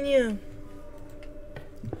continue.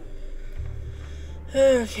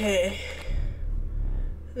 Okay.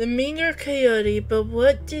 The meager coyote, but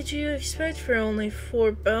what did you expect for only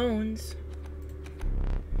 4 bones?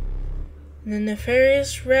 The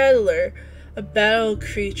nefarious rattler, a battle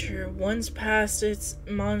creature once past its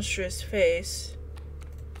monstrous face.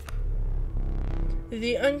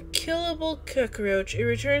 The unkillable cockroach, it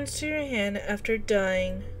returns to your hand after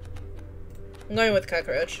dying. I'm going with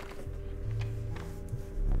cockroach.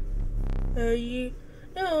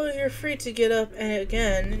 You're free to get up and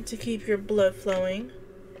again to keep your blood flowing.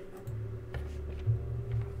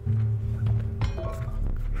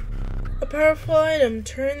 A powerful item.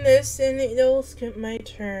 Turn this and it'll skip my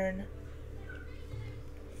turn.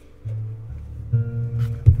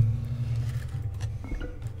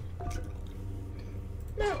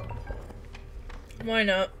 No. Why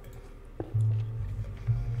not?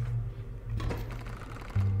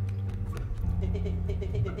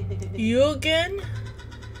 You again?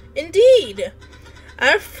 Indeed!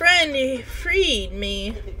 Our friend freed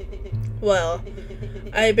me. Well,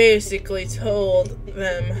 I basically told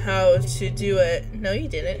them how to do it. No, you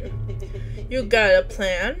didn't. You got a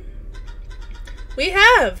plan? We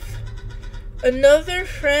have! Another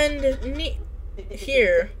friend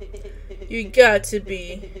here. You got to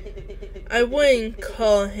be. I wouldn't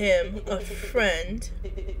call him a friend.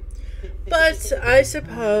 But I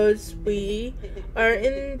suppose we are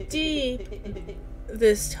indeed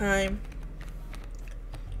this time.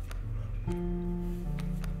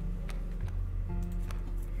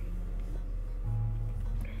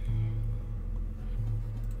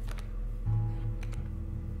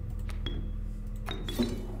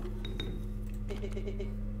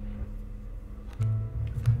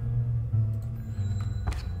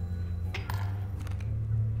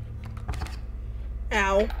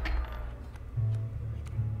 Ow.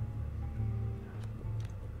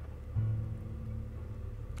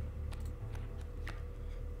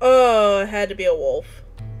 Oh, it had to be a wolf.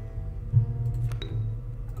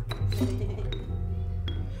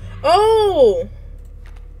 Oh!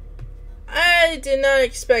 I did not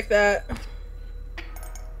expect that.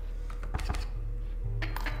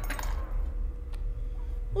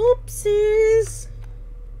 Oopsies.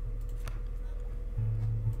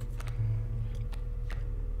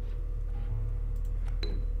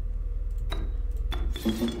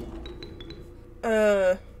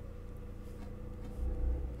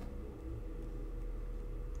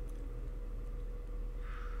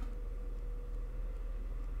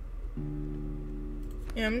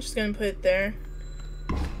 Yeah, I'm just gonna put it there.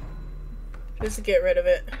 Just to get rid of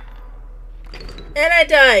it. And I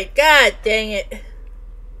died! God dang it!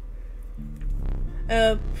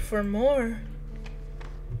 For more.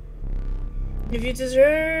 If you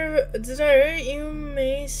desire it, you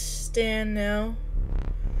may stand now.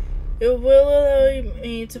 It will allow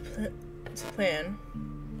me to plan.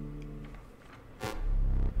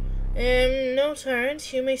 No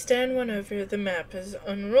tyrant, you may stand whenever the map is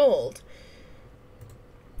unrolled.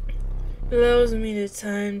 It allows me the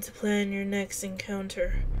time to plan your next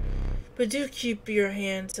encounter. But do keep your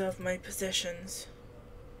hands off my possessions.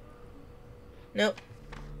 Nope.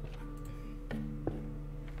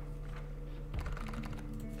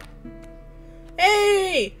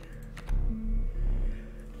 Hey!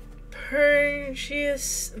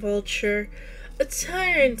 Pernicious vulture, a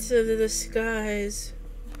tyrant of the skies.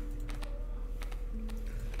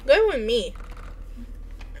 Go with me.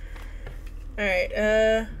 Alright,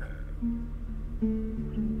 the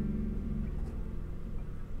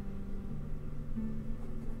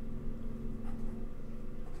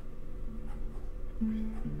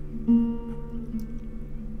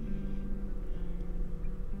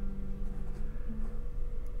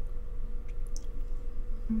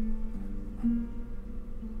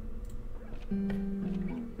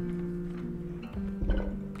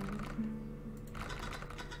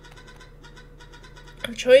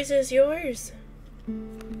choice is yours.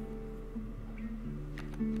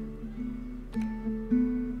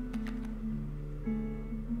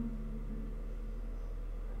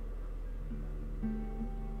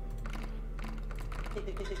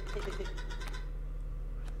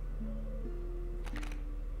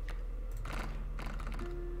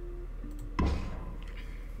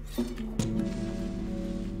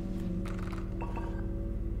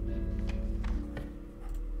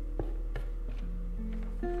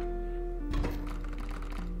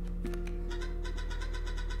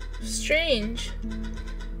 Strange.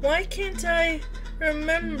 Why can't I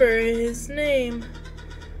remember his name?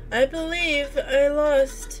 I believe I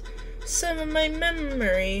lost some of my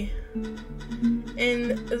memory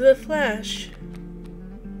in the flash.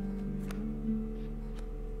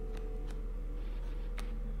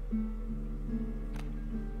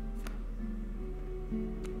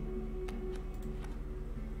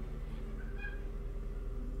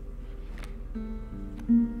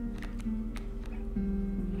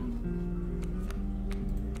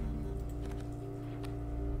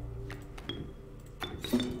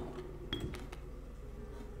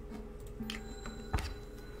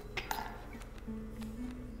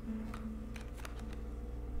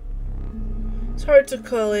 It's hard to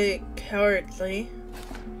call it cowardly.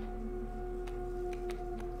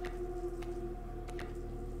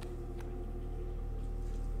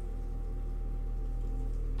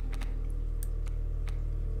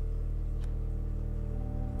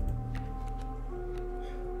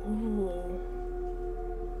 Ooh.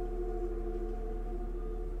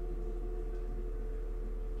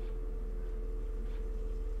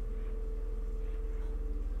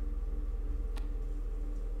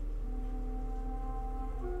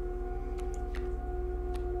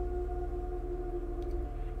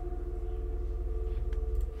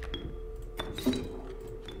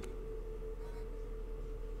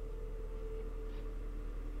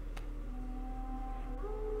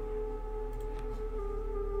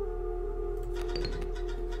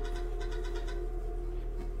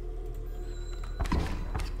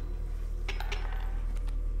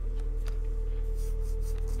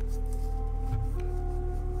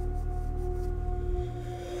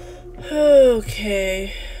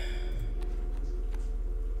 Okay.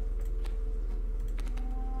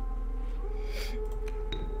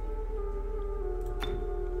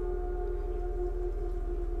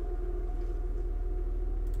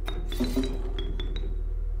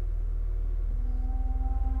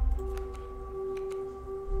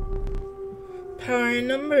 Power in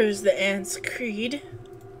numbers, the ants creed.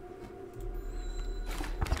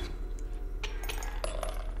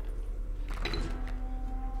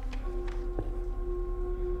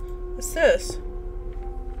 What's this?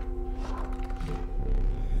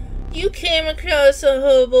 You came across a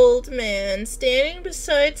old man standing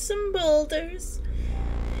beside some boulders.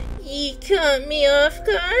 He caught me off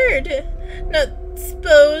guard. Not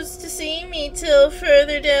supposed to see me till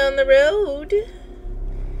further down the road.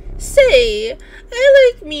 Say,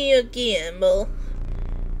 I like me a gamble.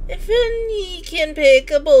 If ye can pick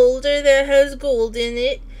a boulder that has gold in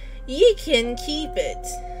it, ye can keep it.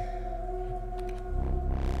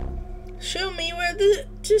 Show me where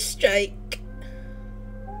to strike.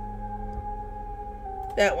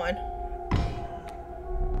 That one.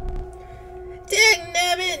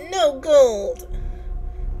 Dagnabbit, no gold.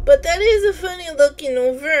 But that is a funny looking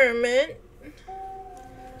vermin.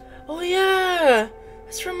 Oh yeah,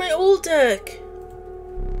 that's from my old deck.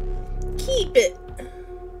 Keep it.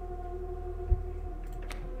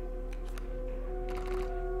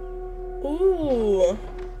 Ooh.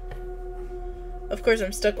 Of course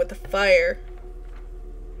I'm stuck with the fire.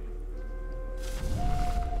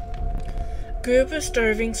 Group of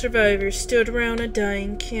starving survivors stood around a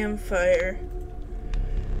dying campfire.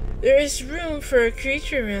 There is room for a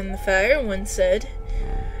creature around the fire, one said.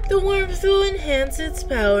 The warmth will enhance its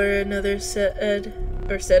power, another said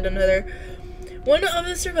another. One of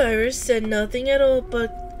the survivors said nothing at all,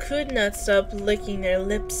 but could not stop licking their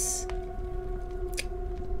lips.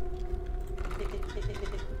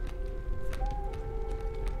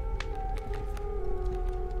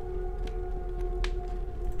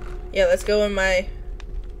 Yeah, let's go in my...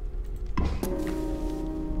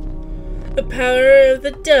 The power of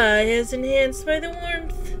the die is enhanced by the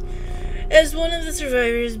warmth. As one of the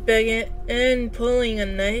survivors began and pulling a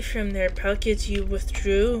knife from their pockets, you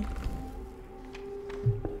withdrew.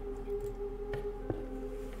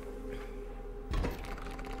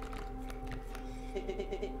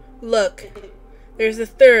 Look, there's a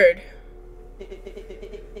third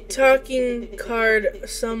talking card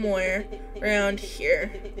somewhere around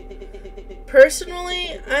here.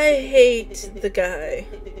 Personally, I hate the guy.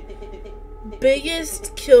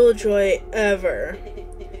 Biggest killjoy ever.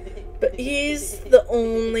 But he's the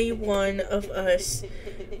only one of us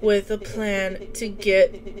with a plan to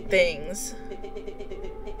get things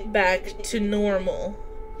back to normal.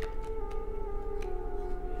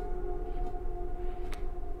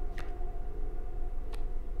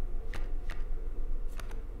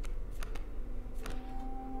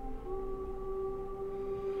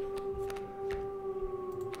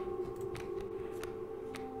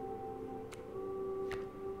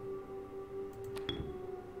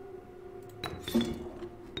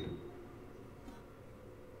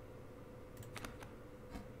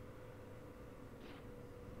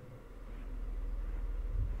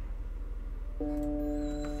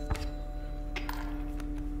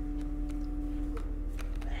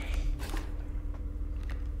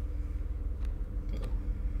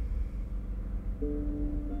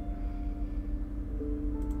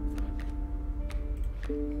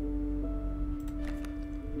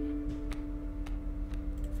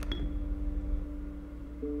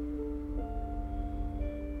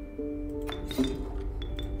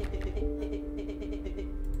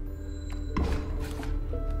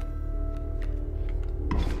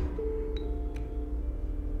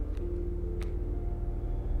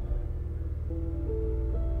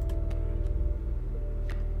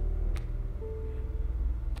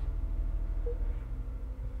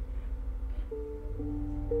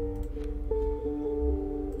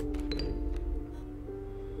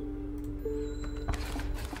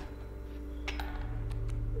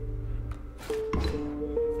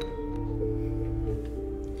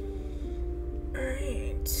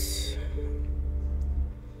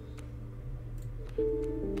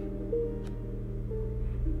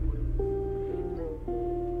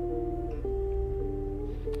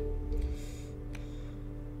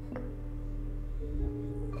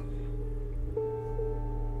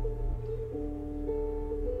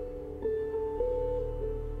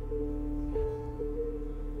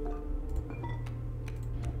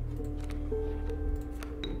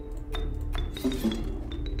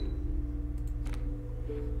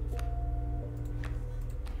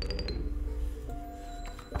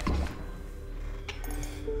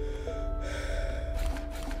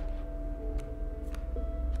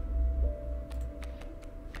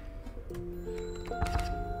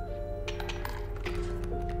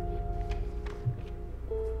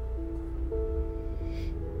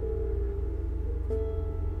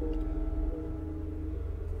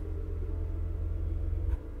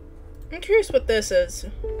 I'm curious what this is.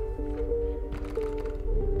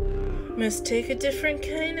 Must take a different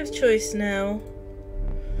kind of choice now.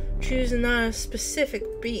 Choose not a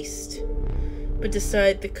specific beast, but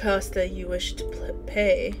decide the cost that you wish to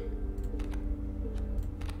pay.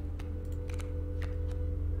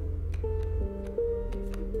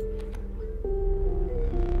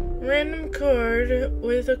 Random card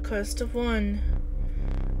with a cost of 1.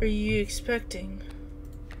 Are you expecting?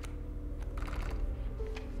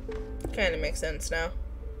 Kinda makes sense now.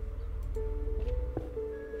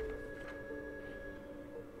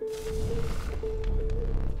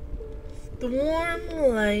 The warm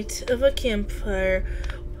light of a campfire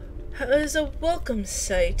is a welcome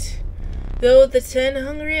sight, though the 10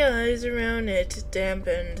 hungry eyes around it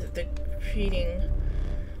dampened the greeting.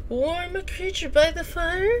 Warm a creature by the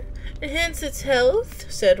fire? Enhance its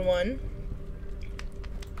health, said one.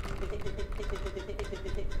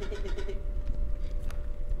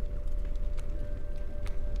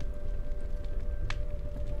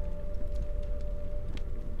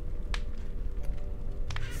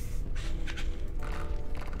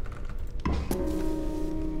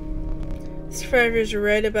 Survivors were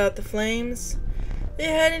right about the flames. They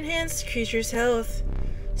had enhanced the creature's health.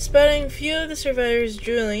 Spotting few of the survivors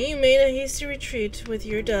drooling, you made a hasty retreat with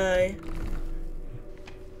your die.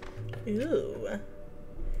 Ooh.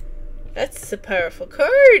 That's a powerful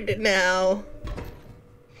card now.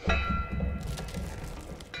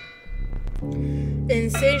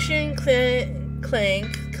 Insatiation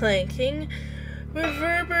clanking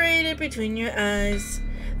reverberated between your eyes.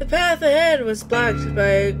 The path ahead was blocked by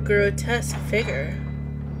a grotesque figure.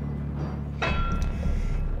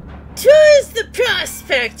 'Twas the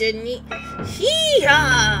prospector,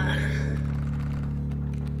 hee-haw!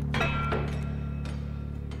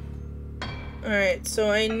 Alright, so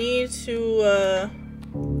I need to,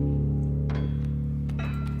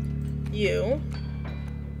 you.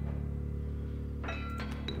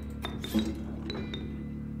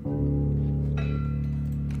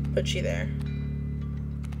 Put you there.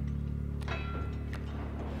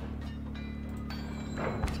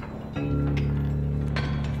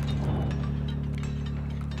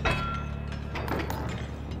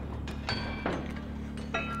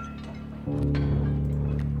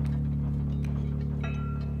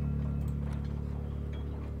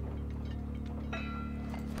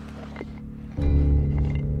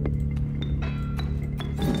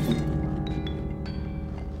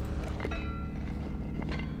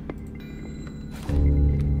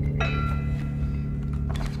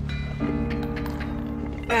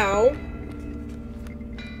 Ow.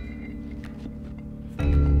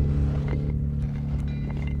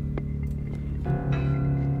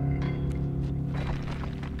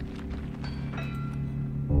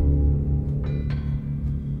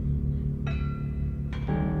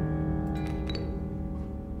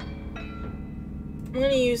 I'm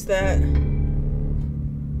gonna use that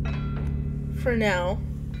for now.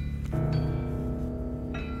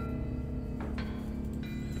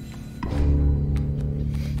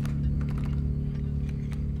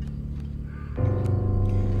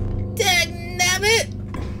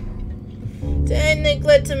 Did I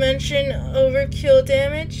neglect to mention overkill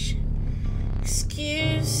damage?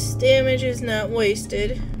 Excuse, damage is not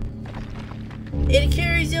wasted. It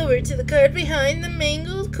carries over to the card behind the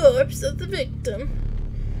mangled corpse of the victim.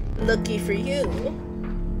 Lucky for you,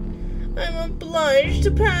 I'm obliged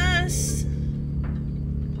to pass.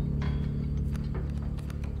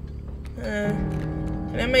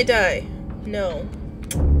 Can I may die? No.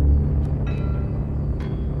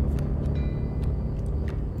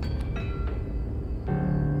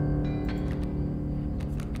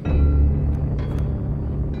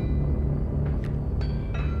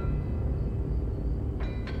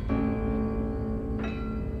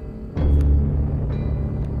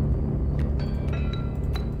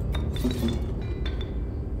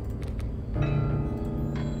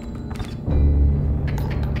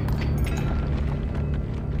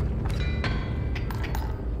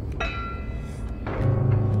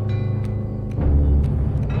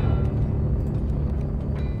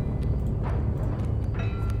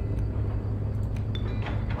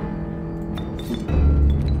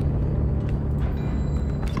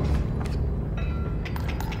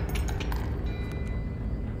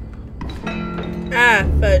 Ah,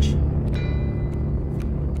 fudge.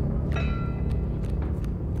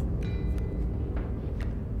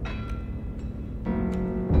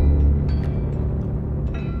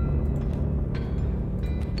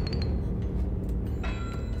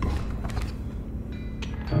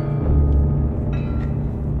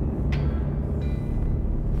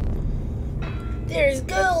 There's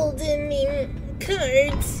gold in the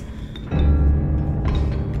cards.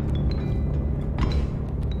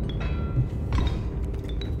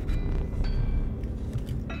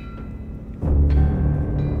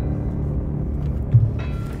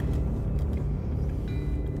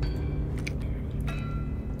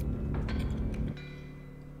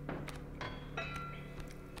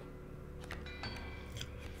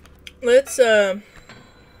 let's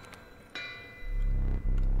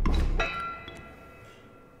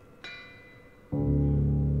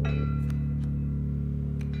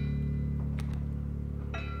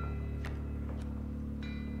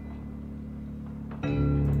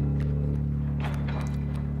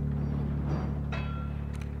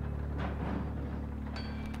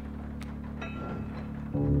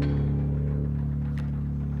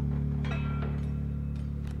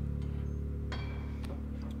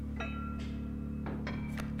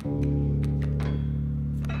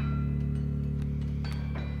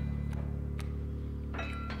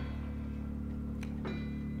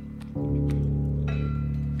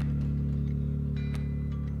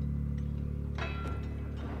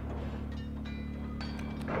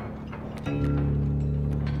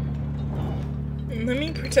let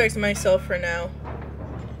me protect myself for now.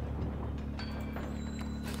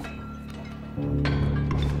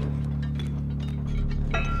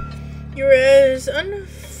 You're as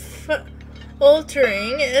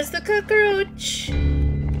unaltering as the cockroach.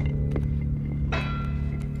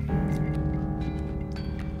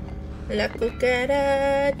 La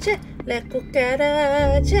cucaracha, la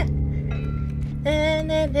cucaracha. Na,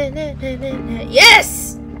 na, na, na, na, na.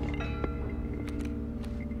 Yes!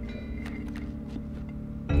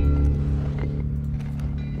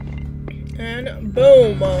 And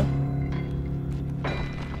boom.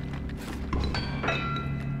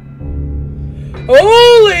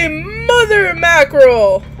 Holy mother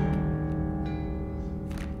mackerel!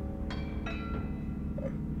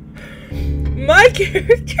 My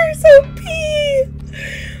character's OP!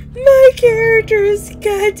 My character's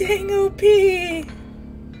goddamn OP!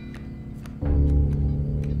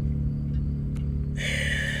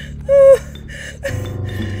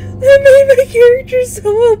 That made my character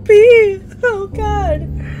so OP! Oh god.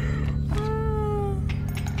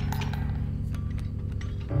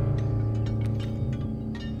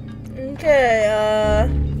 Okay,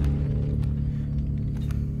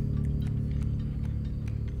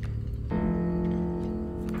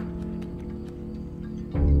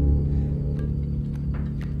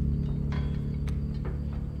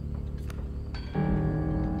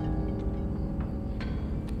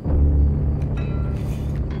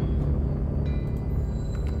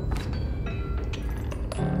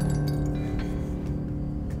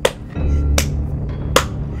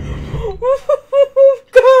 oh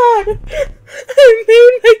god! I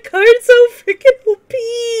made my card so freaking OP!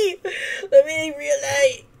 Let me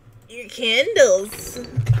relight your candles.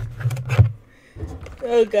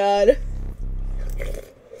 Oh god.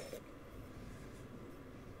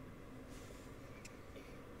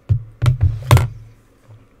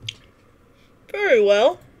 Very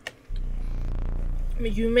well.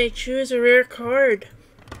 You may choose a rare card.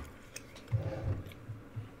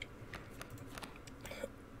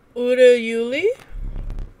 Uda Yuli.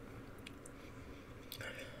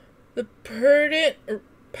 The prudent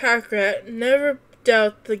pack rat never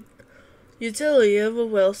doubt the utility of a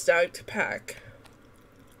well-stocked pack.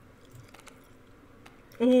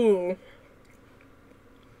 Ooh.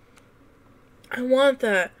 I want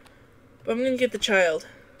that, but I'm gonna get the child.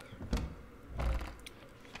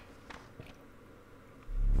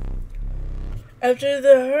 After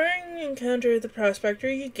the harrowing encounter with the prospector,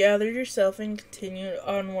 you gathered yourself and continued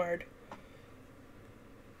onward.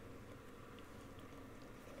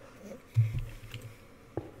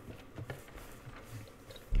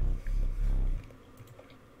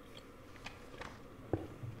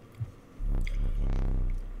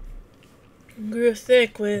 Grew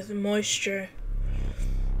thick with moisture.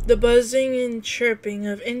 The buzzing and chirping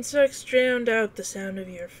of insects drowned out the sound of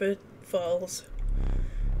your footfalls.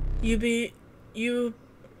 You beheld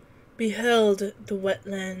the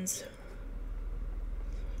wetlands.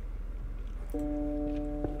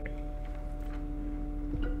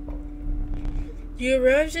 You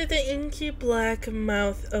arrived at the inky black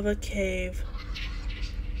mouth of a cave.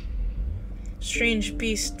 Strange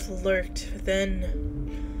beast lurked within.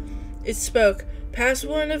 It spoke, "Pass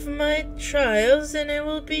one of my trials and it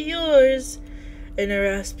will be yours," in a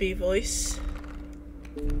raspy voice.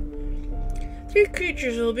 3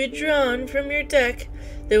 creatures will be drawn from your deck.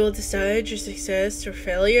 They will decide your success or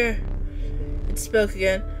failure. It spoke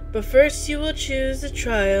again, "But first you will choose the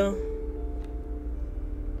trial."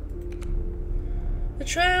 The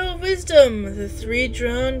trial of wisdom. The 3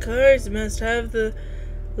 drawn cards must have at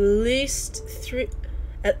least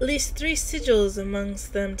 3 sigils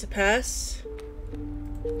amongst them to pass.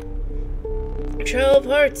 Trial of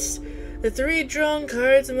hearts. The 3 drawn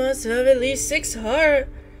cards must have at least 6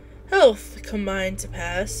 health combined to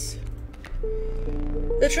pass.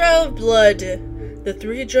 The trial of blood. The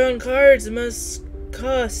 3 drawn cards must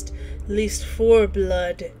cost at least 4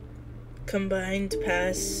 blood combined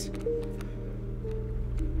pass.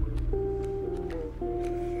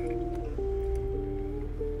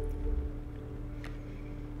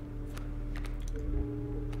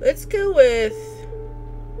 Let's go with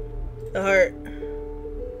the heart.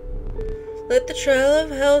 Let the trial of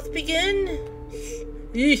health begin.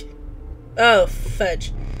 Eesh. Oh,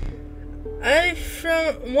 fudge.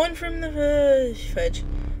 One from the fudge.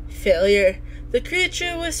 Failure. The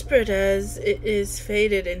creature whispered as it is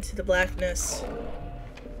faded into the blackness.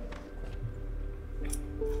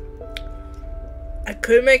 I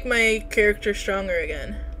could make my character stronger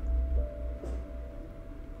again.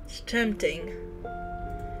 It's tempting.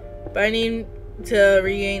 But I need to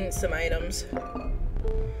regain some items.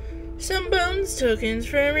 Some bones tokens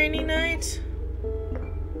for a rainy night.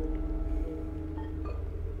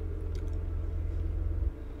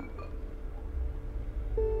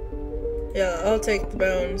 Yeah, I'll take the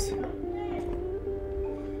bones.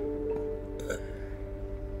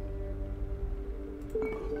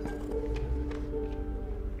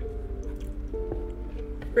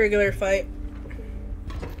 Regular fight.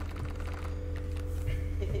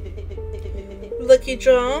 Lucky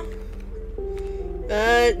draw?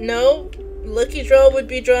 No. Lucky draw would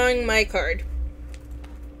be drawing my card.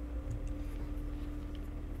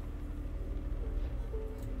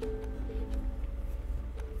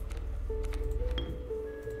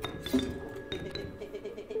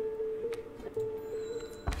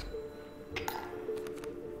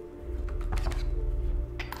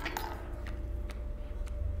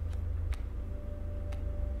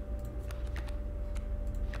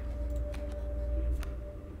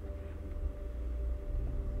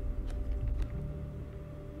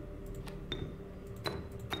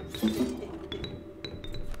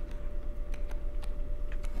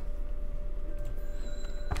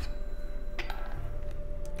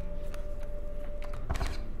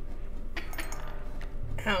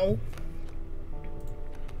 Ow.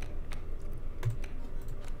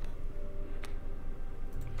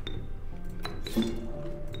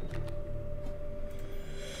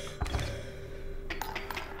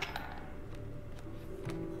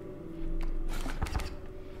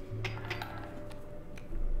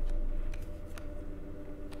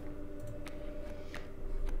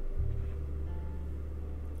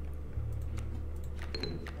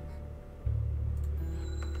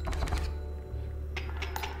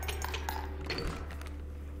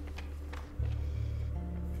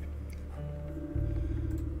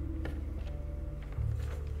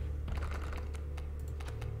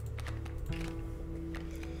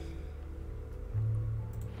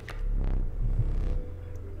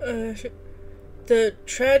 The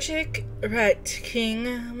tragic Rat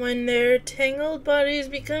King. When their tangled bodies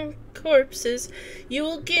become corpses, you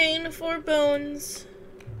will gain 4 bones.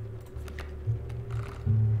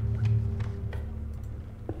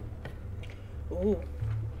 Ooh.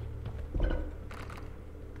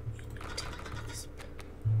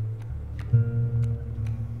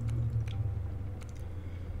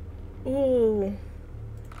 Ooh.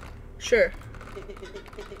 Sure.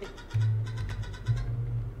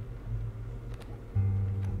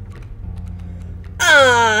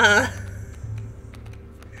 Ah!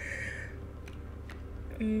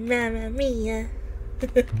 Mamma mia.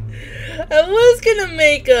 I was gonna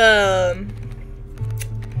make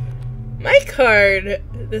my card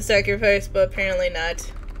the sacrifice, but apparently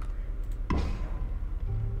not.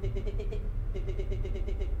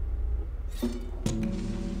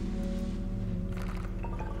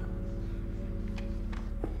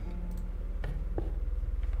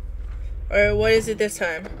 Alright, what is it this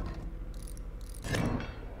time?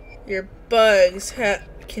 Your bugs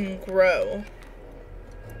can grow.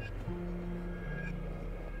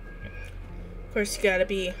 Of course, you gotta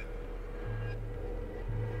be.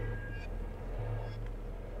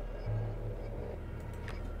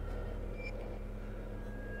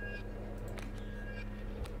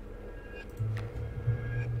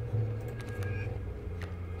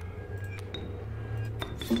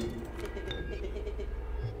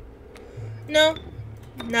 No,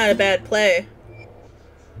 not a bad play.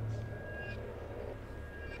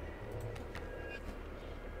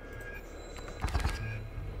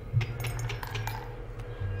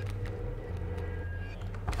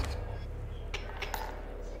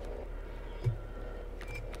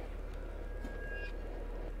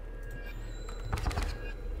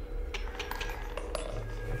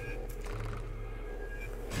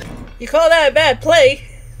 You call that a bad play?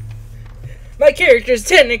 My character's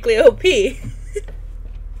technically OP.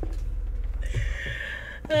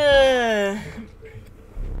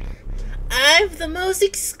 I've the most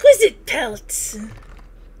exquisite pelts.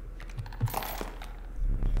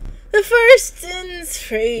 The first in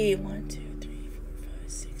 3. 1, 2, 3, 4, 5,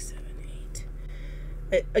 6, 7,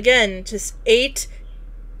 8. Again, just 8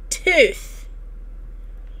 tooth.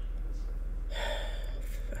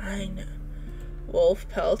 Fine. Wolf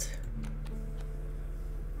pelt.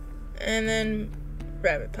 And then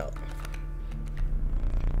rabbit pelt.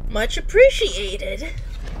 Much appreciated.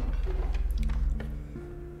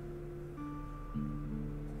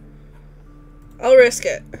 I'll risk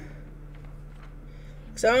it.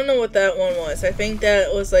 Because I don't know what that one was. I think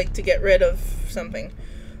that was like to get rid of something.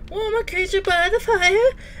 Warm a creature by the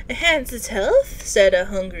fire, enhance its health, said a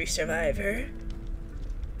hungry survivor.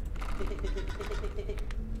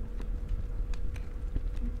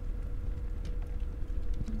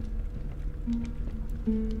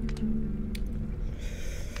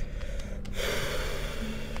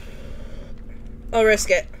 I'll risk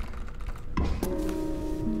it.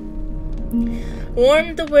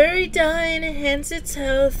 Warm the weary die and enhance its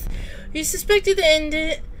health. You suspected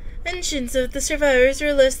the intentions of the survivors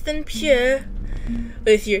were less than pure.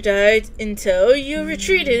 With your die in tow, you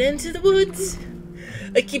retreated into the woods.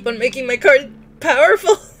 I keep on making my card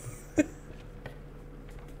powerful.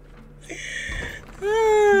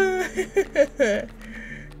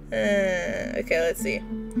 Okay, let's see.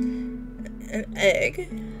 An egg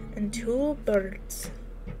and 2 birds.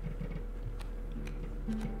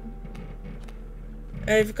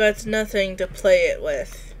 I've got nothing to play it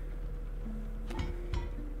with.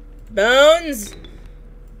 Bones!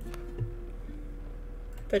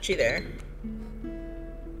 Put you there.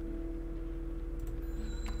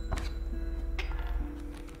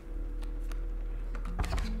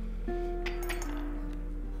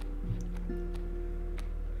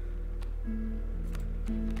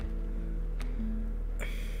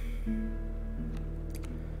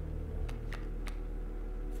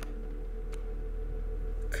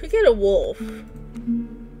 Could get a wolf.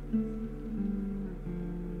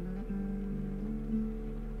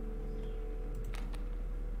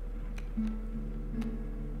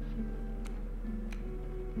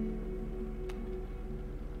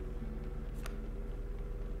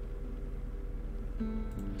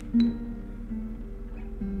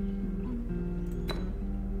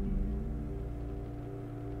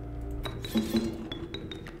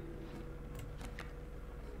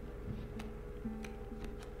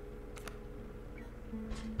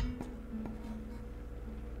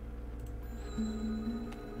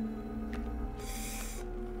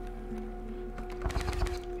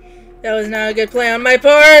 That was not a good play on my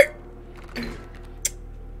part.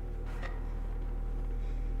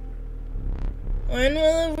 When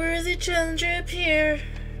will a worthy challenger appear?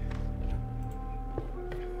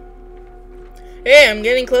 Hey, I'm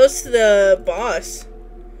getting close to the boss.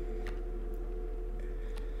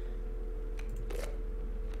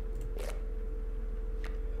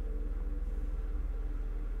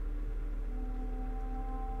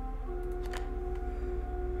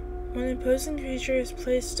 When an opposing creature is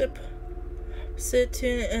placed opposite to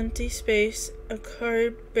an empty space, a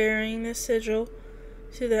card bearing the sigil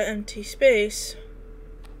to that empty space.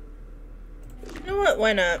 You know what?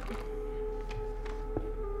 Why not?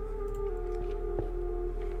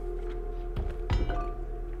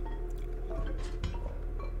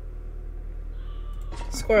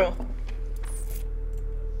 Squirrel.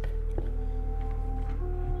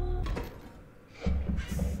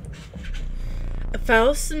 A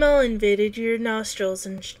foul smell invaded your nostrils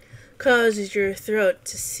and causes your throat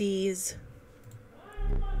to seize.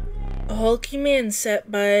 A hulky man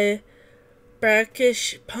sat by a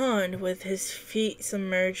brackish pond with his feet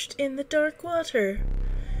submerged in the dark water.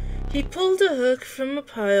 He pulled a hook from a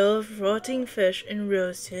pile of rotting fish and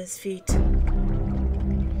rose to his feet.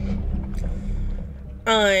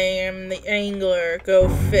 I am the angler. Go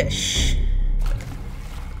fish.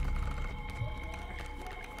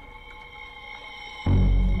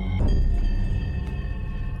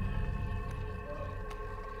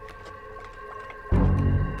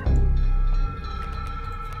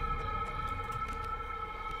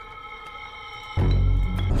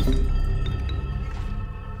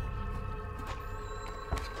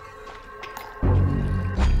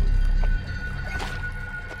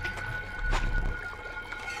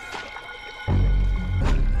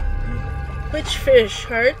 Which fish?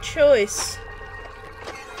 Hard choice.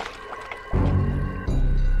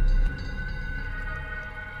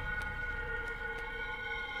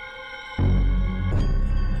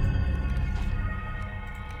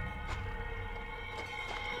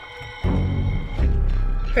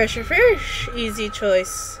 Pressure fish. Easy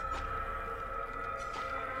choice.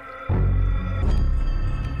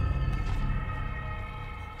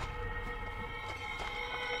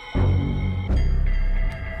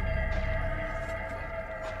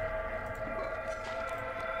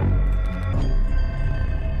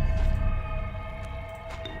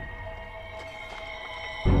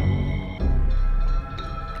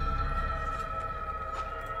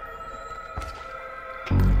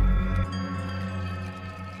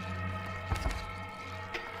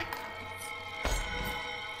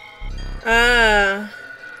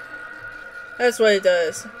 That's what it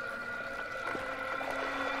does.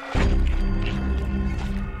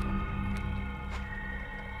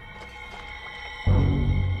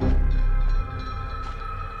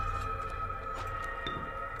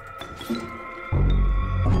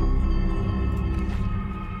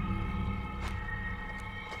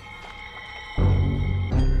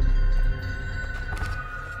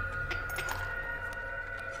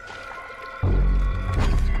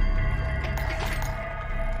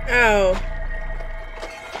 Ow.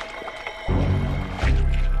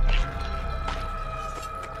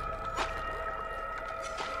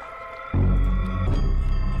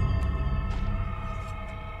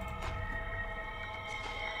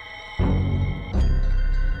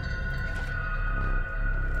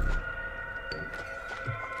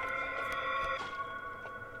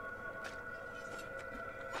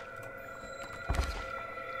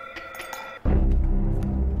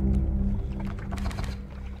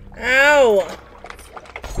 Ow!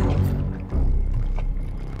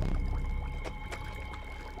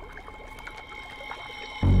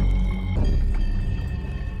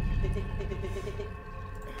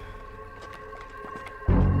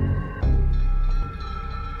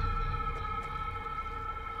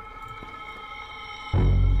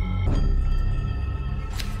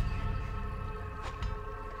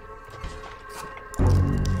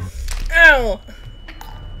 Ow!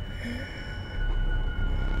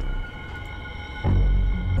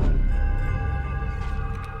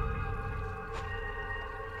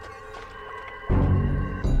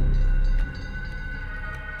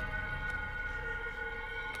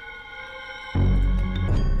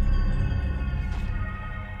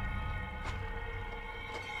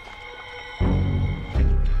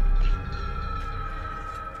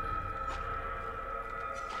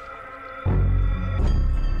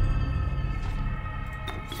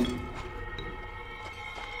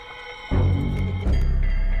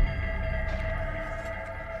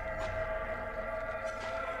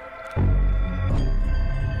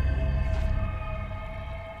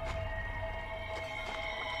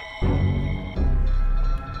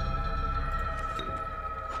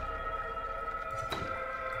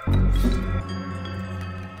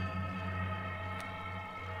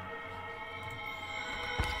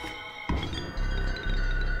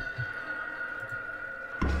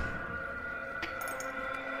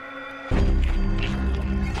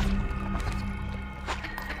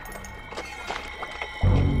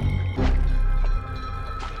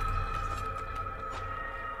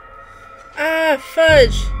 Ah,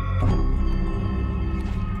 fudge!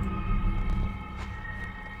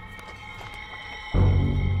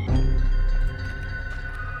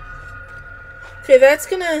 Okay, that's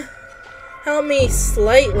gonna help me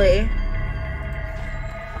slightly.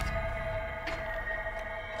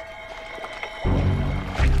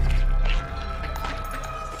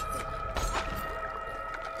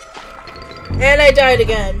 And I died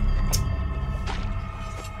again.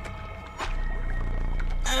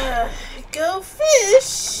 Go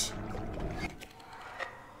fish!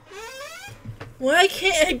 Why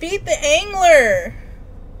can't I beat the angler?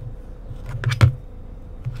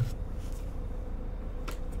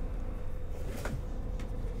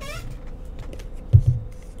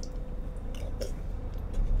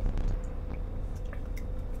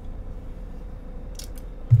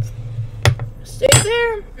 Stay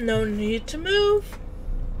there. No need to move.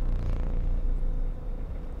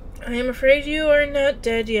 I am afraid you are not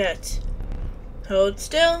dead yet. Hold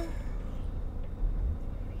still.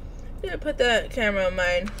 I'm gonna put that camera on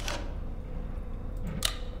mine.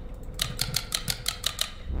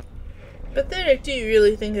 Pathetic, do you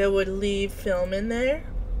really think I would leave film in there?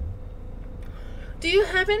 Do you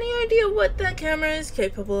have any idea what that camera is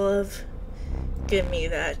capable of? Give me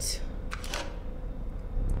that.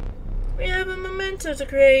 We have a memento to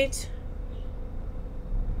create.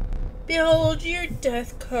 Behold your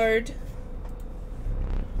death card.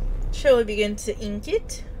 Shall we begin to ink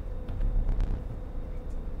it?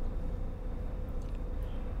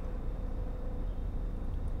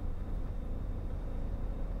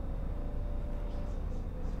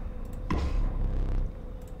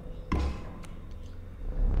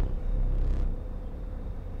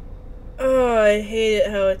 Oh, I hate it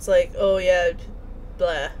how it's like, oh yeah,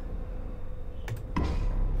 blah.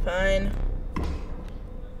 Fine.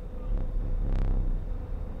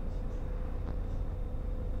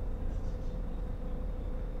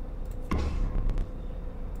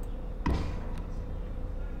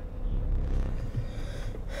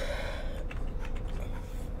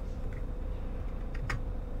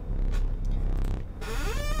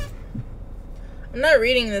 I'm not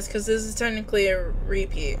reading this because this is technically a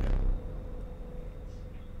repeat.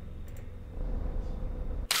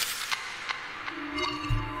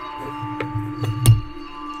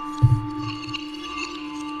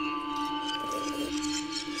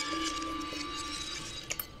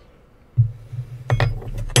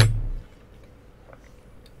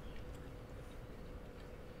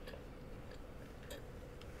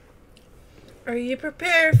 Are you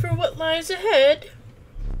prepared for what lies ahead?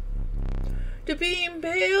 To be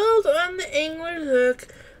impaled on the angler's hook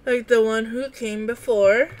like the one who came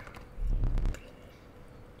before?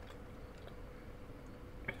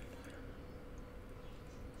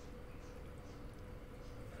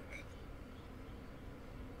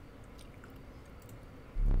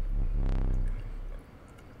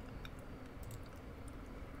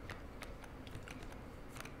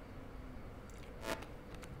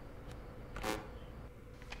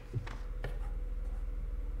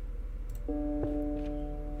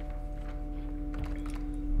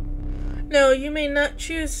 No, you may not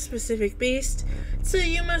choose a specific beast, so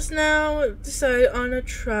you must now decide on a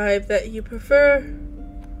tribe that you prefer.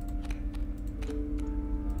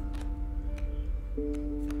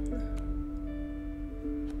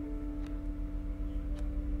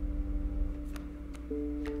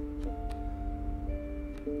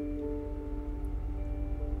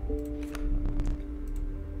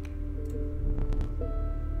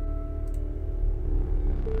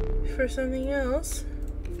 For something else?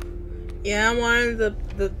 Yeah, I wanted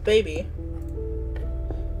the baby.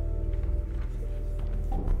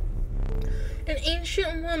 An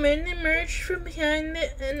ancient woman emerged from behind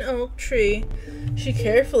an oak tree. She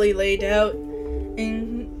carefully laid out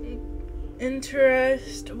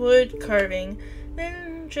interest wood carving,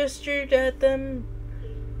 then gestured at them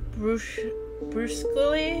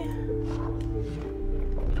brusquely.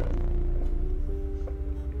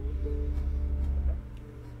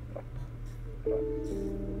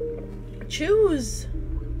 Choose.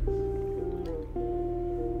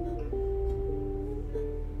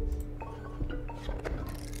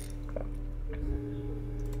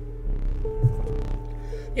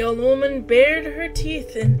 The old woman bared her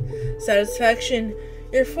teeth in satisfaction.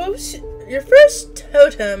 Your first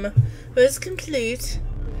totem was complete.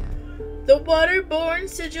 The waterborne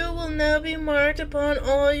sigil will now be marked upon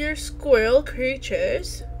all your squirrel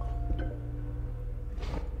creatures.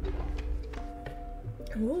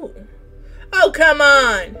 Ooh. Oh, come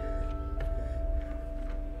on!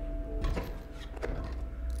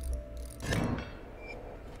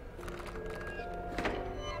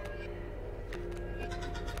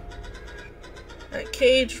 A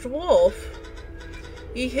caged wolf.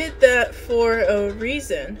 You hid that for a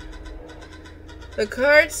reason. The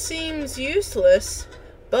card seems useless,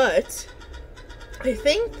 but I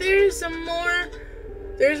think there's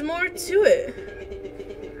more to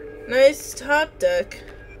it. Nice top deck.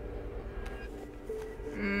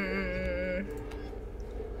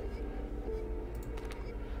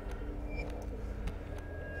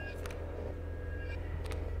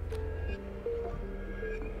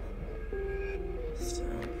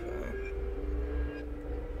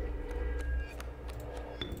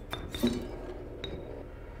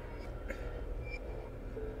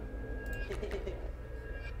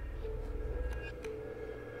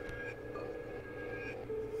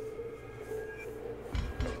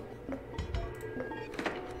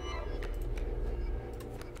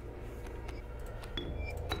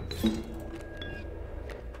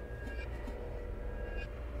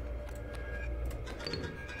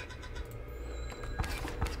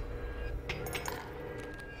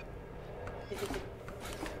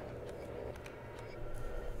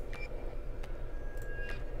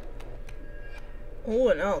 Oh,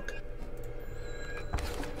 an elk.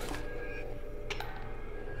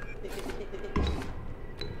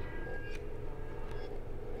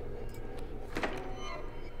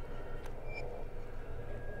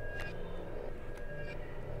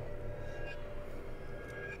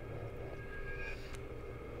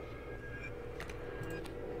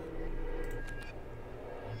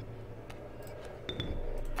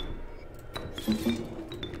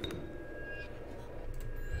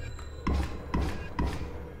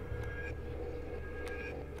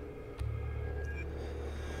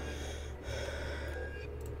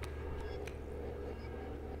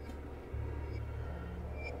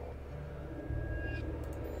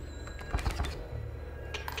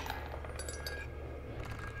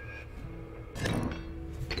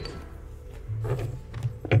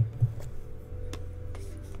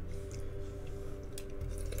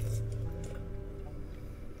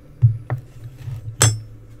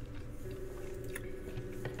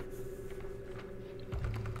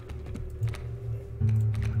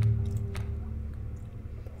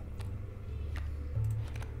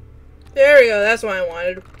 There we go, that's what I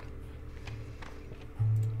wanted.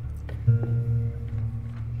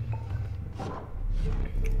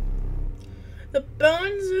 The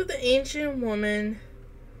bones of the ancient woman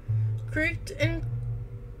creaked and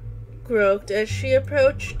croaked as she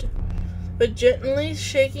approached But gently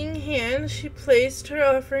shaking hands, she placed her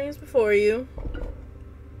offerings before you.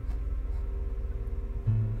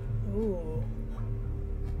 Ooh.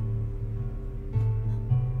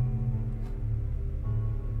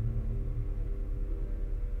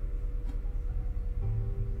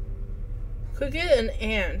 Could get an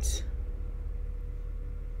ant.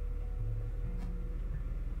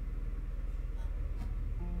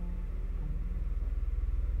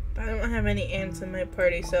 I don't have any ants in my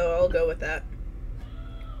party, so I'll go with that.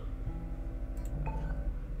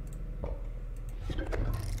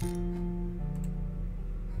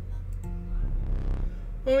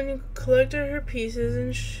 When you collected her pieces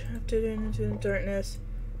and shoved it into the darkness.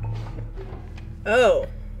 Oh.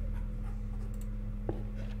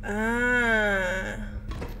 Ah.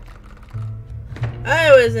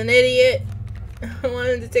 I was an idiot. I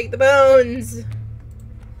wanted to take the bones.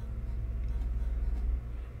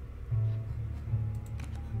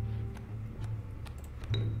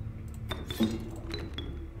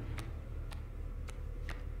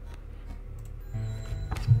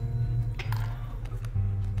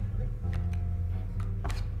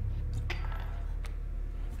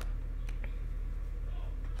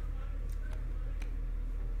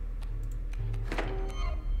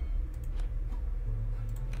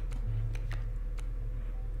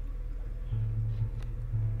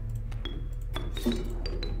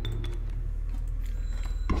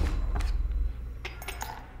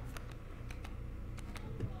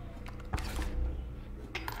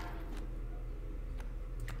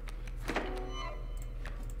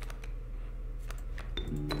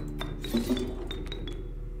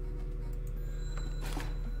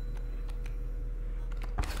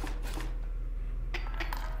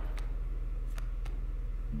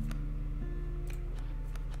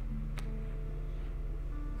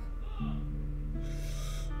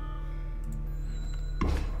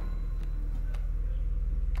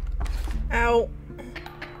 Ow.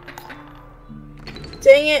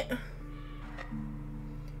 Dang it.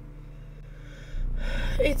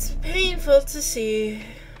 It's painful to see.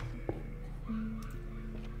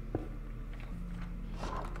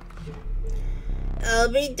 I'll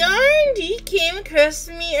be darned, you came across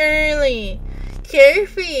me early. Care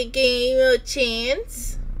for a game of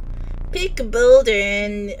chance? Pick a boulder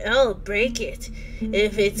and I'll break it.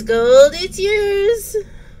 If it's gold, it's yours.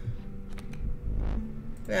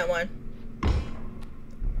 That one.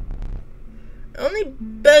 Only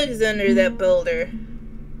bugs under that boulder.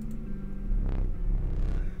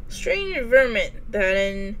 Strange vermin. That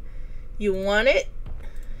in. You want it?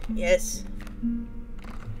 Yes.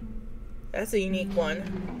 That's a unique one.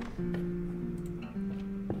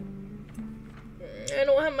 I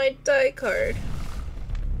don't have my die card.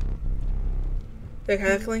 The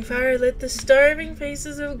crackling fire lit the starving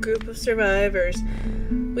faces of a group of survivors.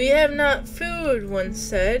 We have not food, one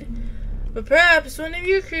said, but perhaps one of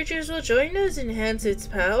your creatures will join us and enhance its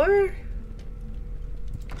power?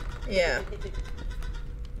 Yeah.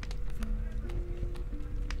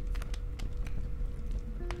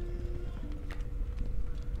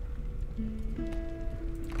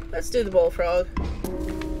 Let's do the bullfrog.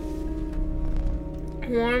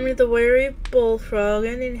 Warm the wary bullfrog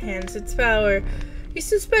and enhance its power. You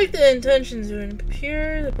suspect the intentions are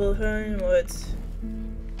impure, the bullfrog in the woods.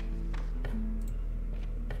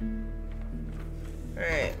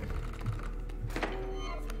 Alright.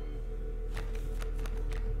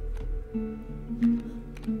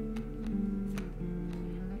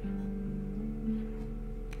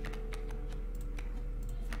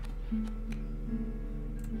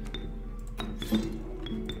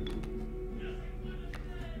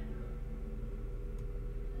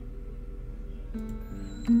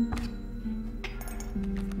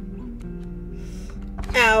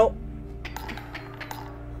 Ow.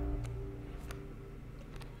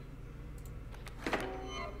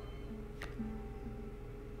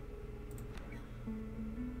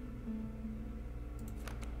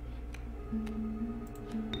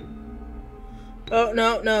 Oh,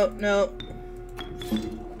 no, no, no.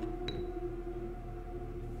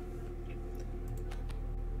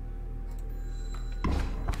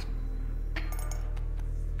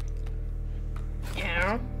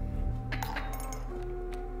 Ow.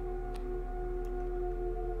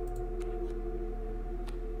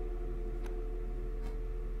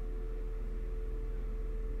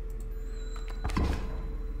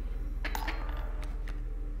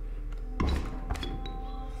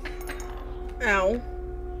 Ow.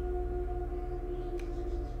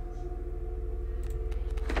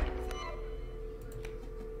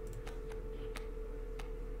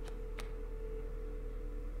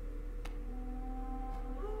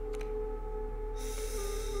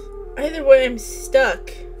 Either way, I'm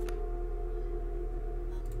stuck.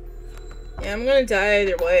 Yeah, I'm gonna die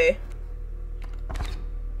either way.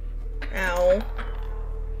 Ow.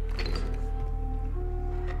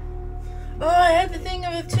 Oh, I had the thing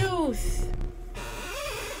of a tooth.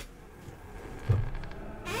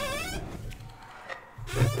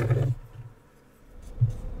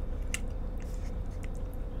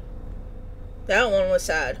 That one was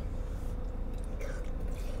sad.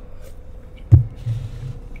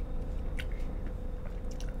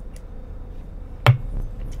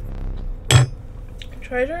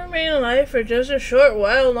 Try to remain alive for just a short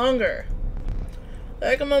while longer.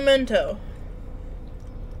 Like a memento.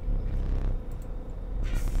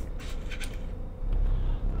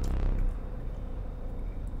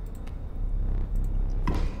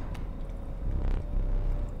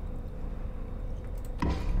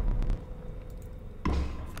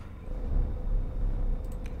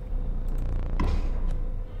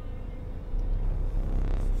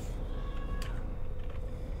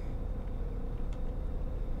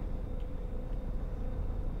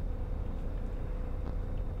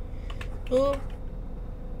 Ooh.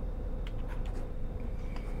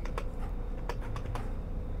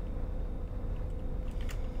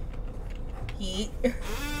 Yeet.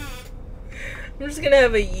 I'm just gonna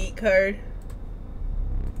have a yeet card.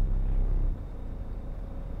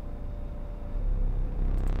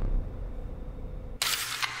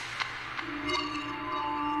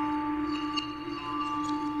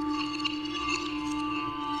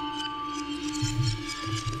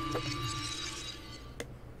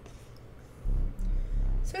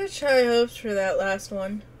 Such high hopes for that last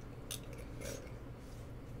one.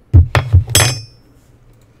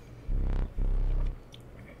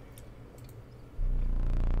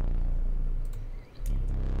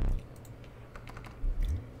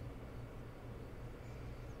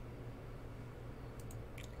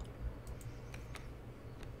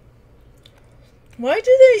 Why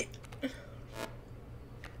do they...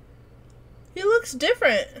 He looks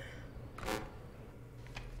different.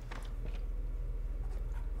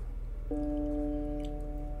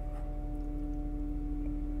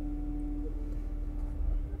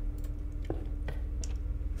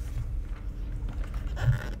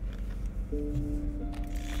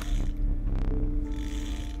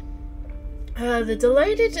 The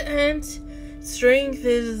delighted ant strength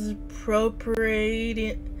is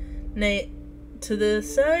proportionate to the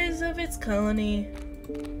size of its colony.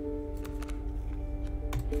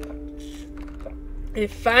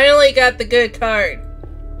 It finally got the good card.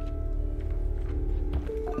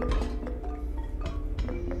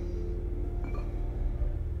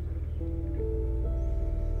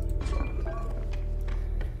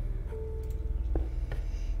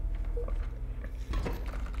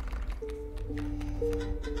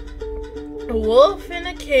 A wolf in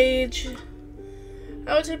a cage.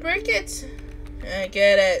 How to break it? I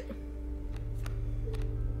get it.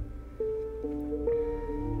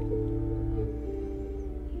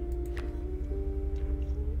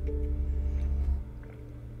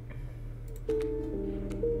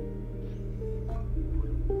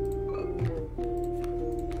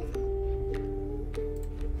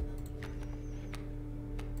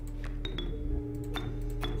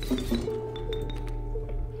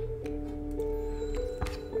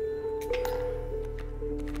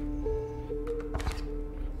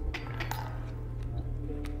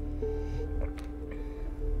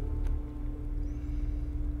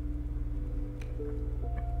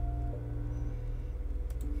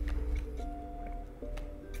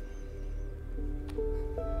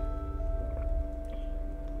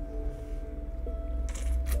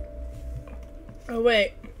 Oh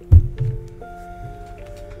wait.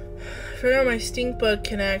 I forgot my stink bug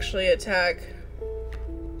can actually attack.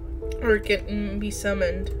 Or be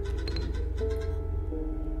summoned.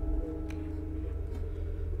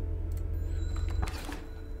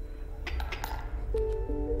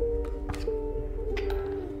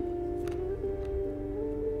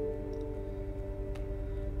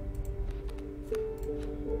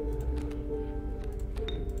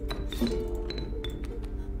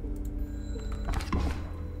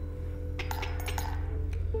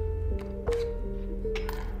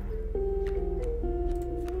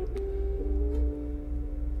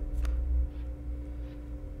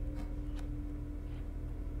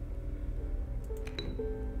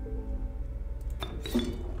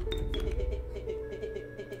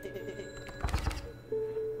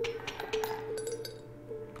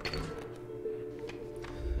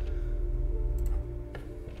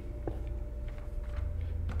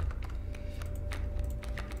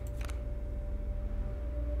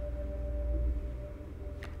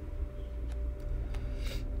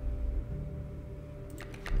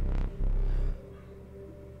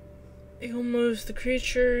 You'll move the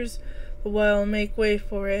creatures while make way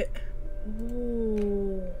for it.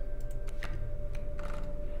 Ooh.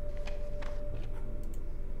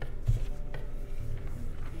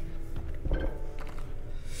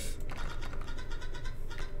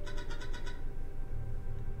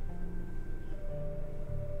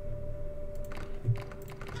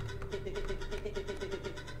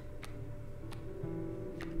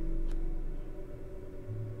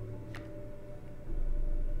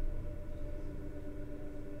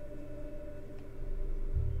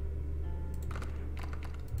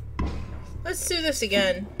 Let's do this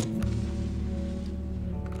again.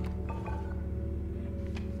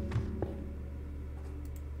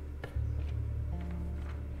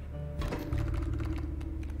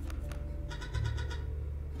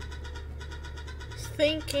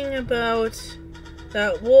 Thinking about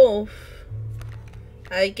that wolf.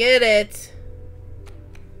 I get it.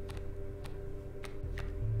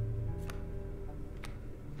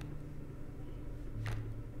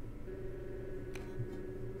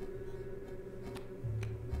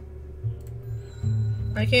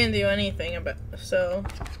 I can't do anything about so.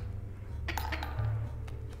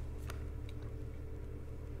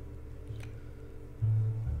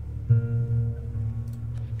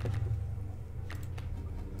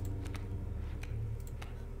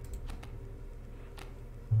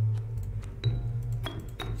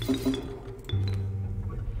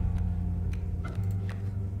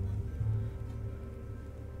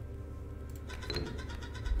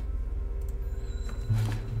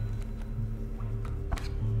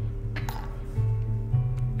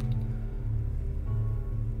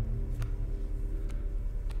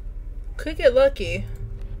 Could get lucky.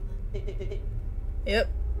 Yep.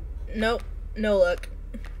 Nope. No luck.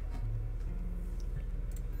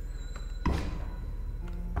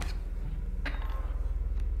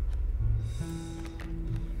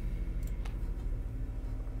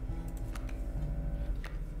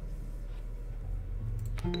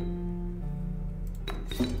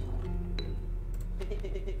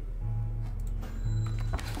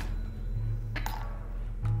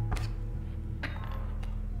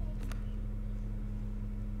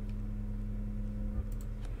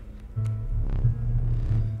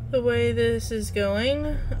 The way this is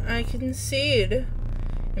going, I concede.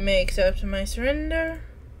 You may accept my surrender,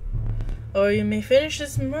 or you may finish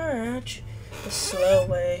this match the slow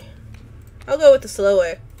way. I'll go with the slow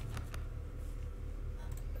way.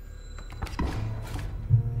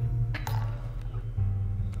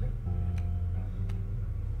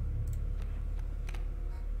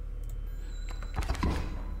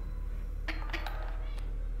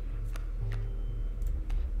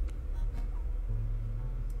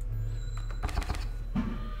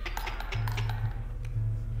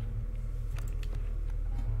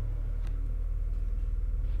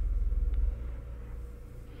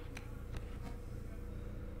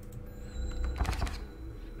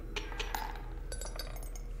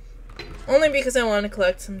 Only because I want to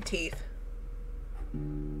collect some teeth.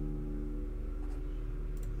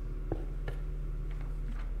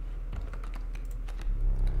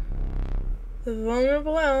 The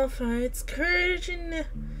vulnerable elf finds courage and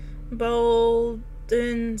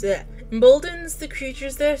emboldens the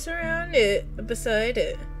creatures that surround it, beside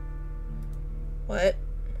it. What?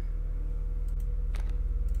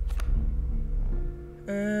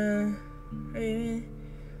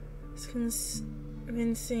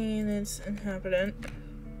 Convincing its inhabitant.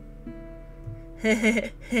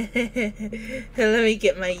 Let me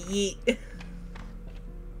get my yeet.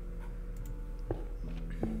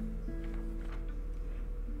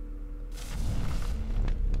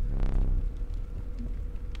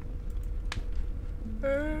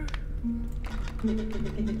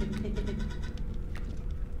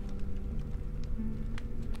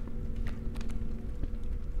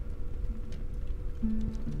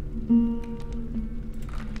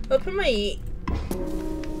 Open my yeet.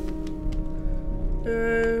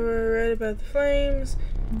 We're right about the flames.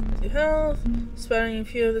 2 health. Spotting a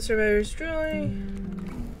few of the survivors drooling.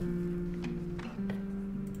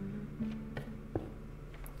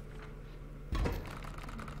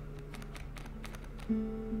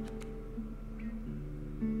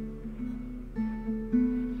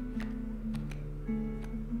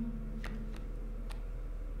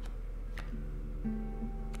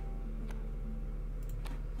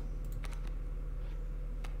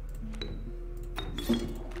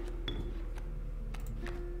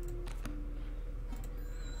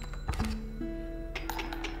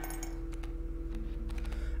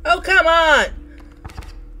 Oh, come on!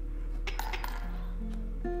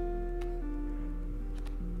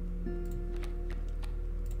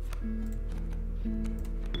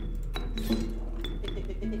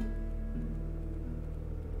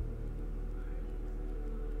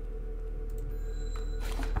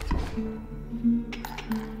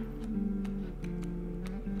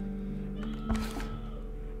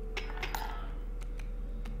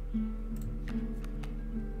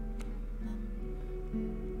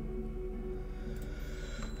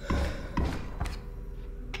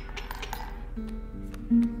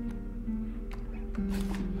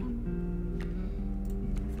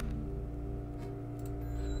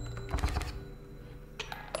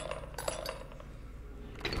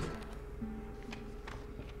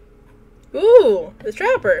 the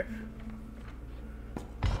trapper.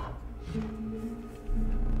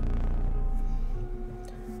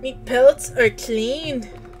 Me pellets are clean.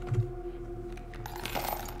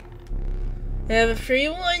 I have a free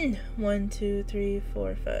one. 1, 2, 3,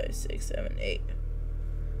 4, 5, 6, 7, 8.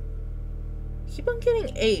 Keep on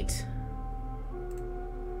getting 8.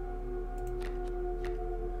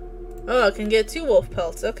 Oh, I can get 2 wolf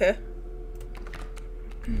pelts. Okay.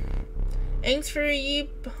 Thanks for ye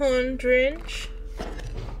patronage.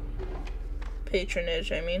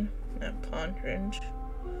 Patronage, I mean. Not patronage.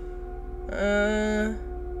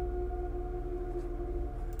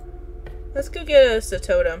 Let's go get us a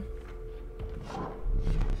totem.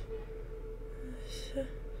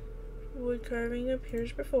 Wood carving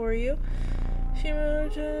appears before you. She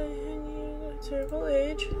moved to a considerable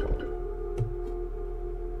age.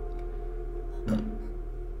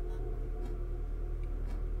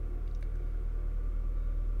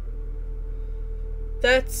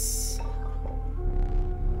 That's...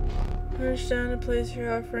 Reach down to place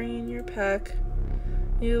your offering in your pack.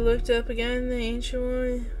 You looked up again, the ancient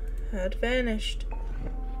one had vanished.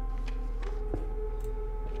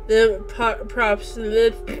 The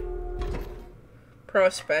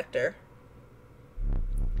prospector.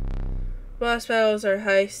 Boss battles are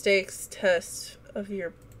high-stakes tests of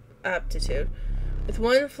your aptitude. With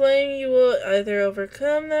one flame, you will either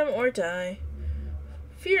overcome them or die.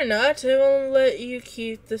 Fear not, I won't let you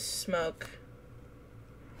keep the smoke.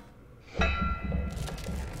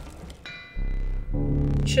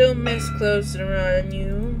 Chill mist closed around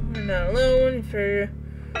you. You're not alone, for you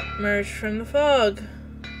emerge from the fog.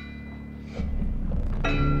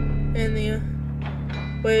 And the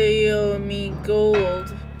whale me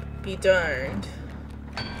gold be darned.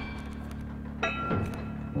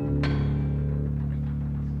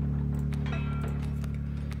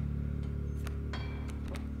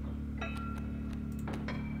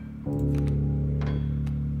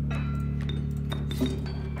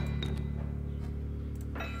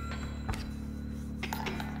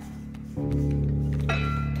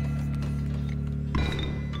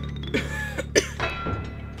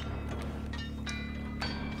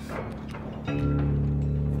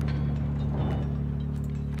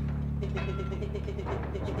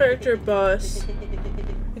 Character boss.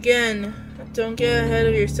 Again, don't get ahead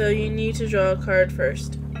of yourself. You need to draw a card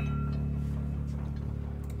first.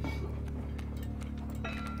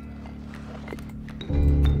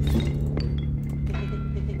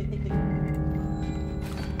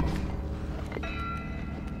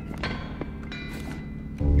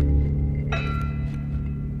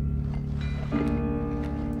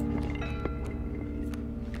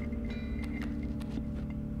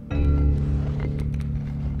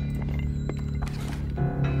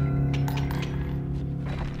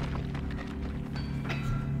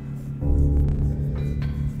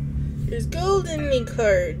 There's gold in the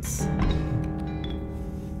cards.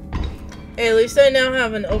 Hey, at least I now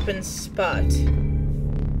have an open spot.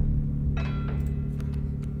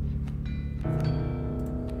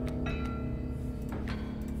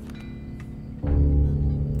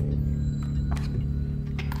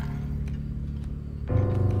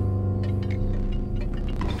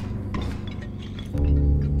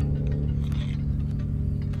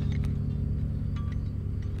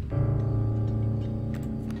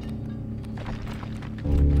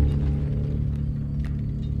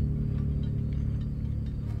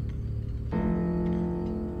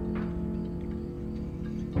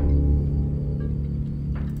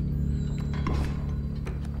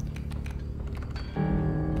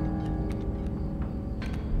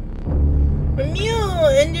 Mule,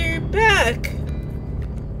 and you're back.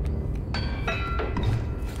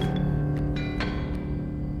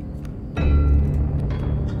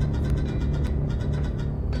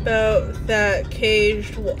 About that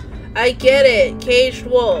caged wolf. I get it. Caged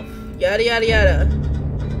wolf. Yada yada yada.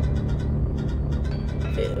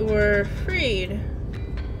 We're freed.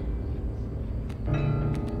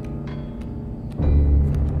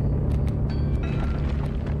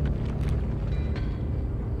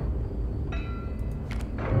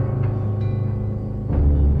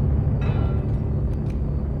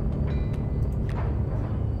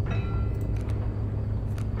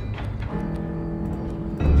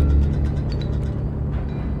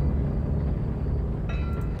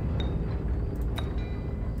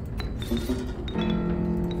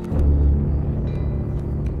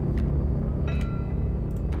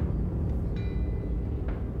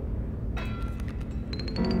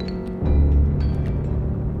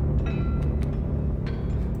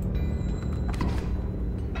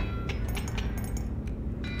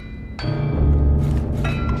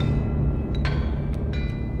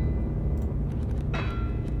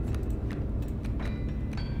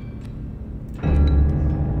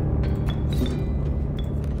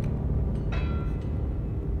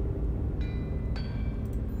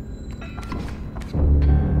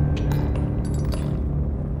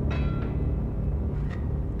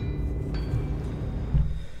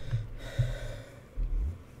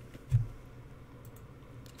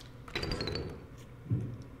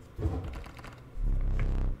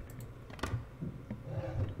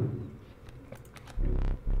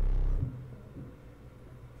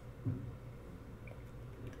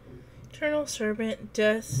 Eternal serpent,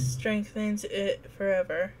 death strengthens it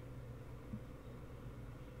forever.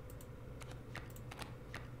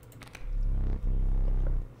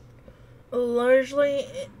 A largely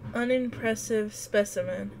unimpressive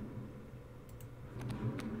specimen.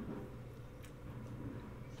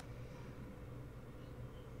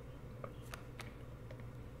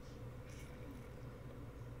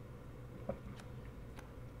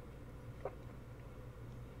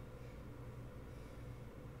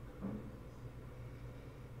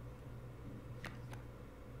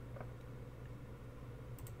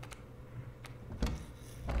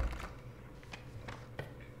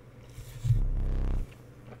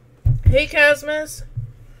 Hey, Casmus!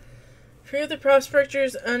 Through the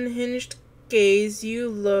prospector's unhinged gaze, you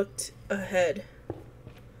looked ahead.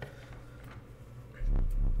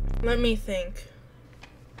 Let me think.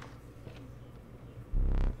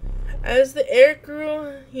 As the air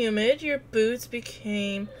grew humid, your boots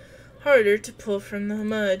became harder to pull from the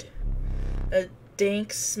mud. A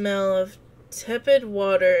dank smell of tepid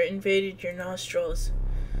water invaded your nostrils.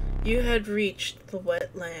 You had reached the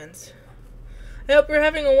wetlands. I hope you're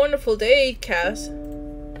having a wonderful day, Cass.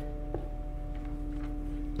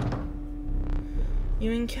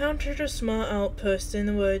 You encountered a small outpost in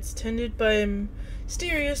the woods tended by a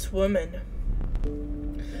mysterious woman.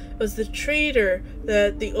 It was the trader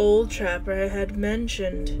that the old trapper had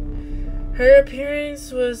mentioned. Her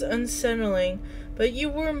appearance was unsettling, but you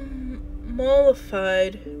were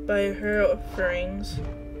mollified by her offerings.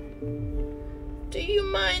 Do you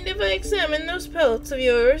mind if I examine those pelts of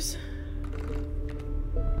yours?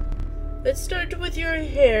 Let's start with your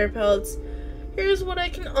hair pelts. Here's what I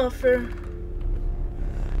can offer.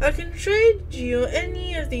 I can trade you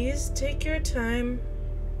any of these. Take your time.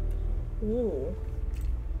 Ooh.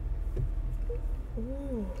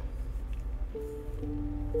 Ooh.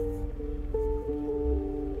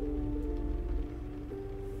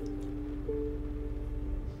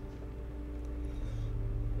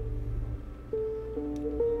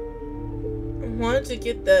 I wanted to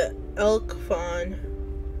get the elk fawn.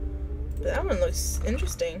 That one looks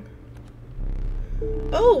interesting.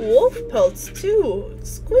 Oh, wolf pelts too.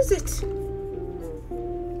 Exquisite. Ooh.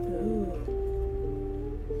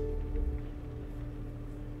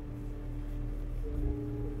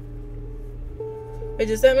 Wait,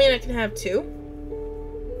 does that mean I can have two?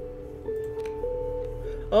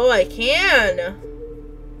 Oh, I can.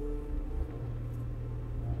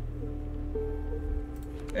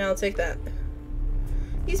 And I'll take that.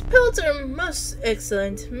 These pelts are most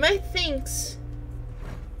excellent. My thanks.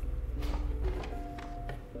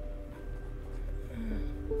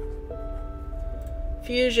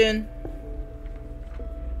 Fusion.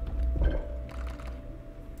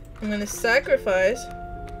 I'm gonna sacrifice.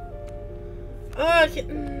 Oh, I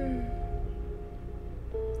can.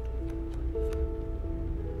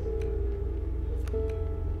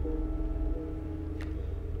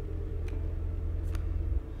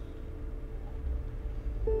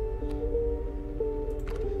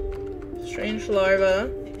 Strange larva.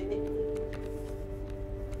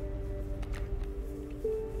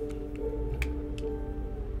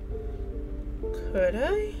 Could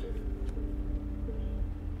I?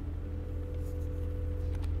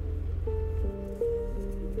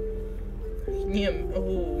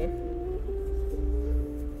 Ooh.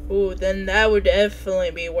 Ooh, then that would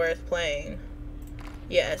definitely be worth playing.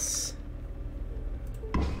 Yes.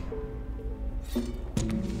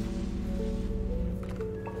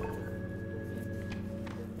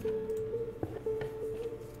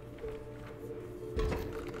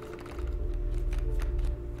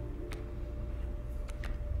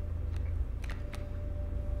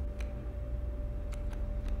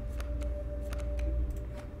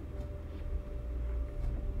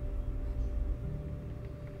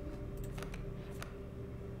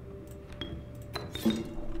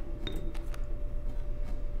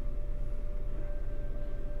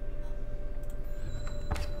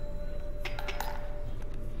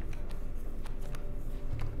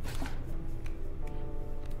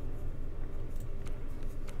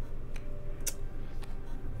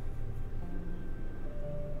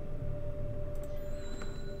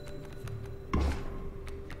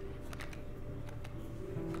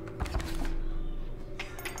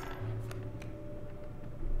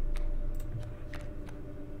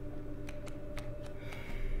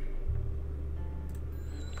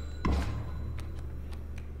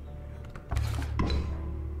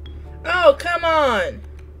 Oh, come on!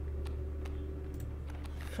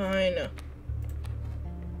 Fine.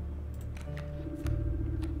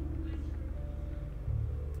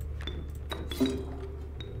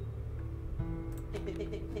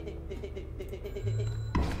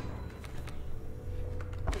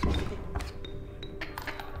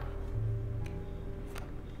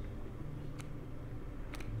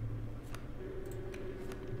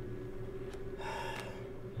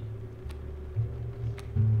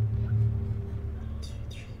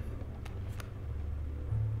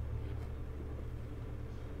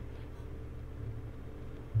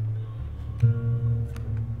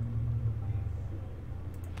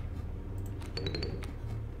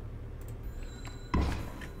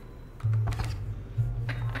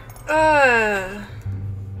 Ah.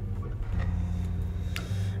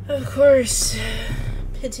 Of course.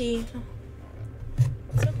 Pity.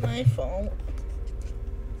 It's not my fault.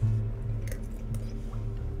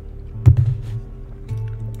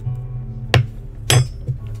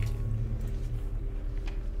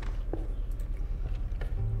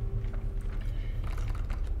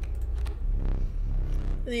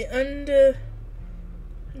 The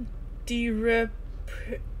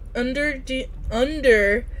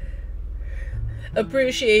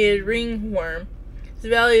appreciated ringworm. The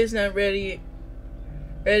value is not readily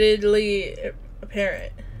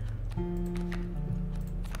apparent.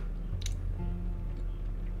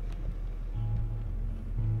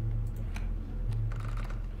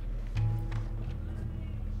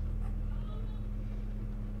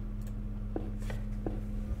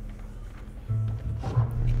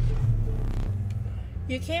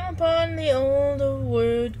 You came upon the old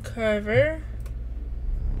wood carver.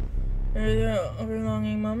 Over a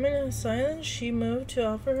longing moment of silence, she moved to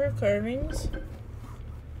offer her carvings.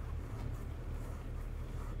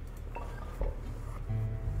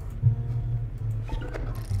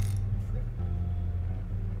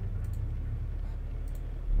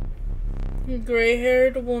 The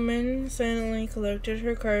gray-haired woman silently collected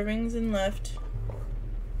her carvings and left.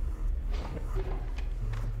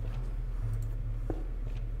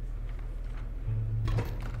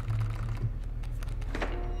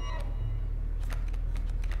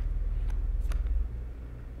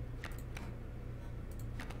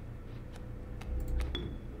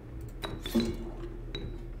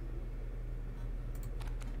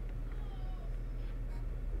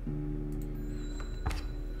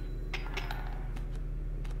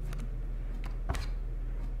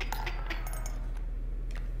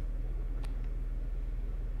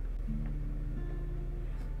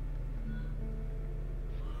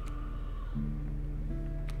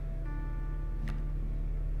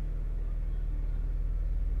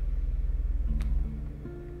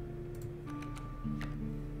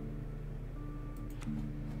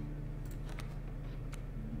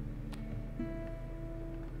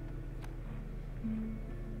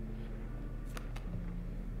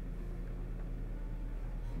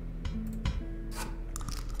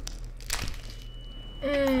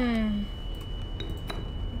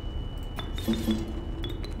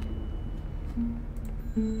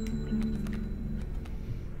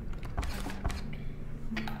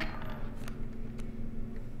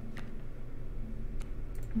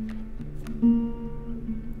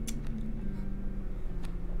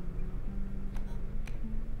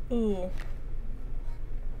 Ooh.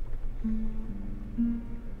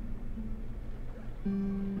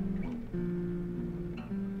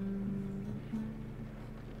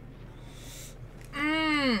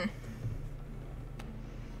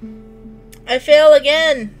 I fail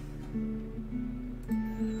again.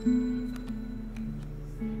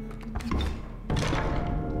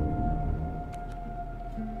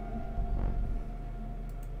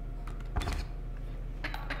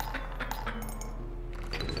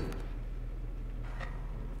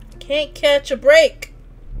 Can't catch a break.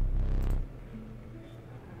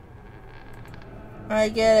 I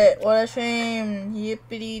get it. What a shame.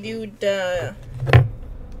 Yippity doo dah.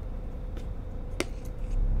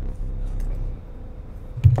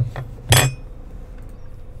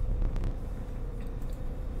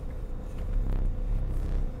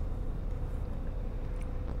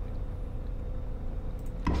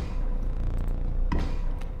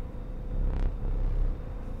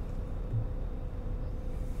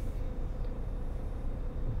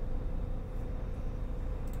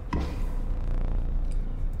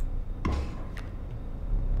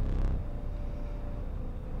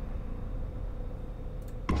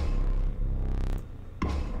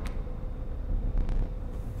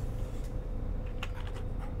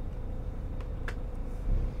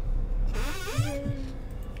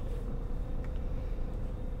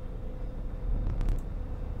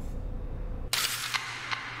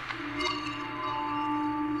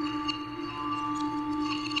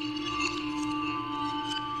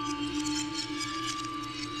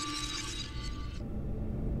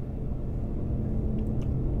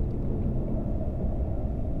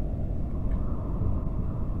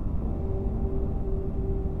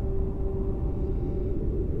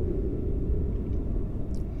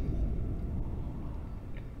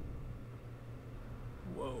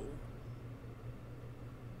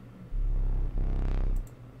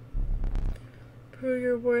 Prove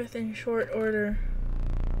your worth in short order.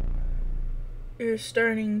 Your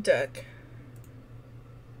starting deck.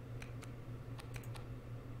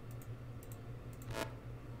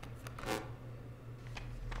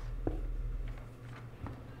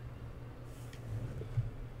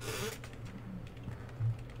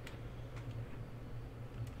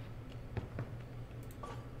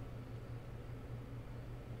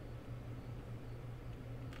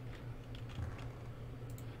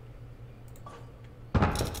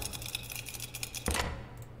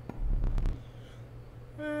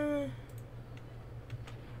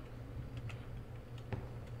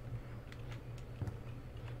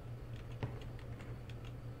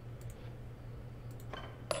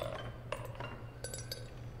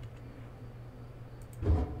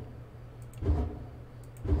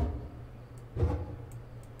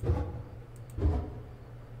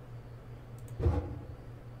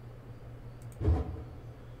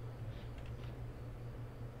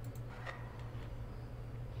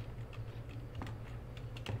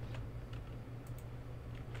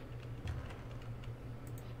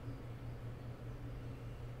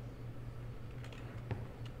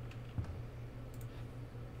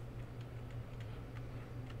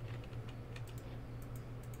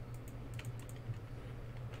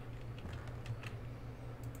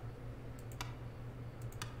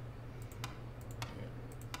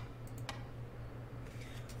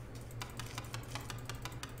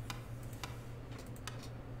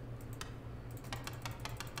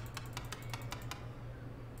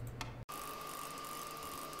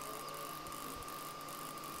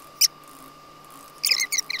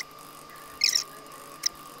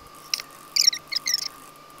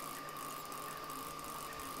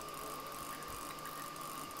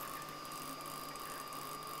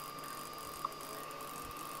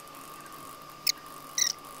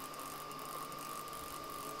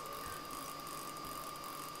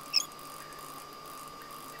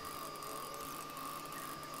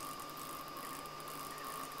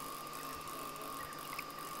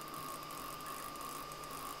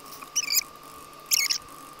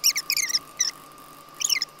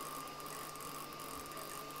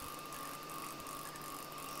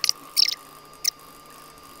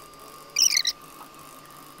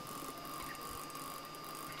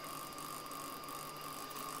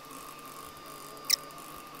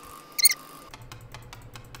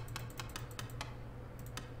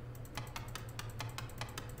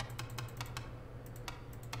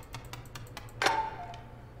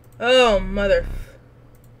 Oh, mother.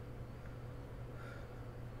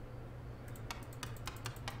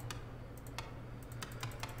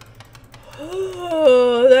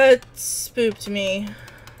 Oh, that spooked me.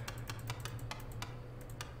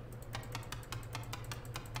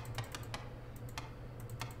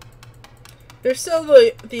 There's still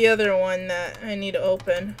the other one that I need to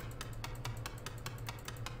open.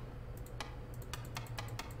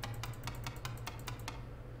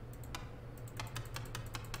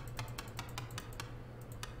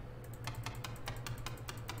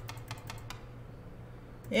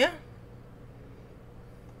 Yeah.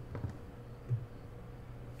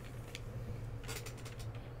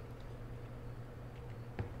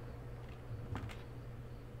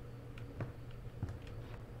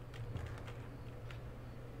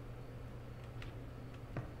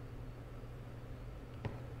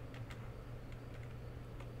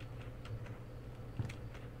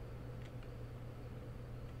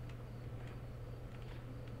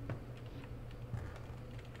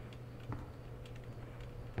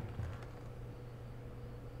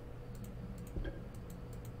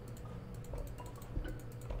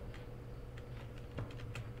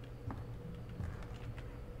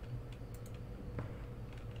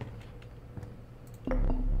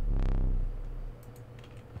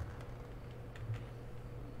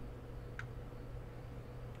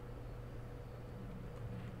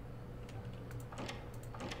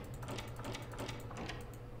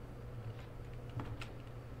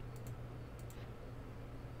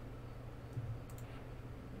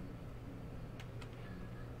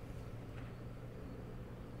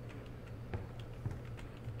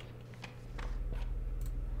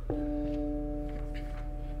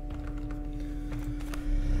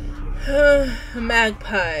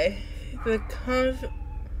 Magpie. The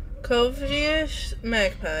covetous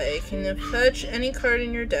magpie can fetch any card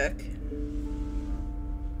in your deck.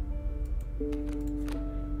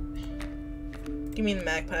 Give me the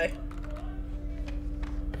magpie.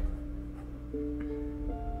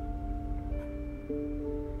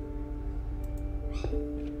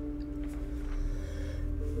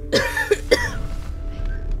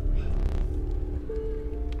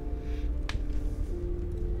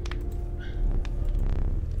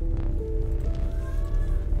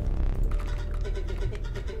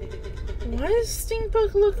 Why does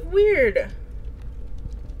Stinkbug look weird?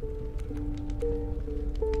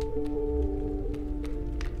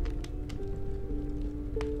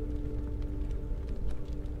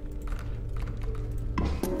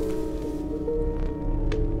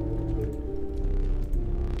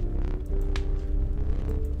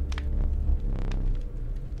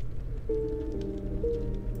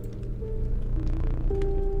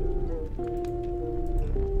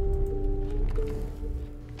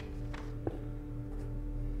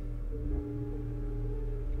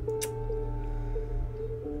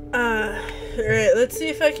 Alright, let's see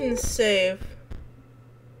if I can save.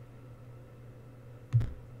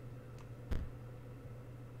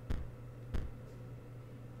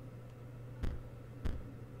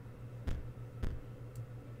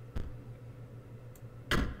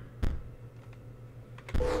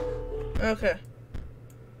 Okay.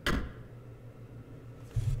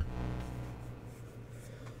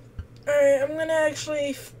 Alright, I'm gonna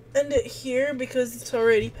actually end it here because it's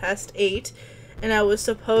already past 8. And I was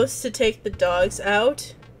supposed to take the dogs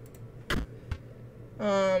out.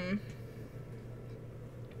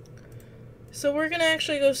 So we're gonna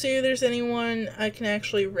actually go see if there's anyone I can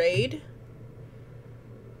actually raid.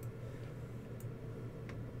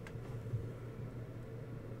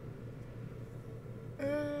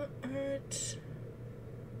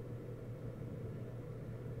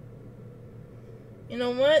 You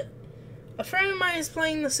know what? A friend of mine is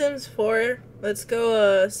playing The Sims 4. Let's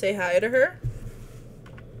go say hi to her.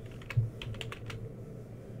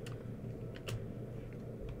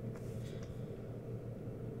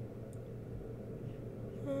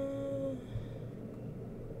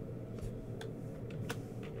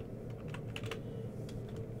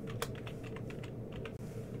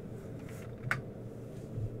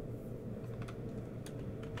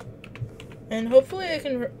 And hopefully I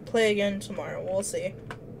can play again tomorrow. We'll see.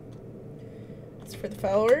 That's for the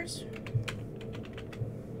followers.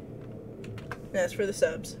 That's for the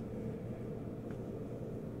subs.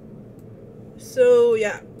 So,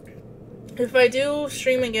 yeah. If I do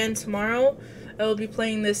stream again tomorrow, I will be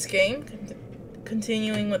playing this game,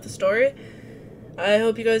 continuing with the story. I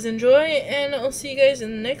hope you guys enjoy, and I'll see you guys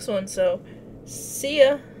in the next one. So, see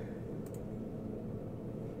ya!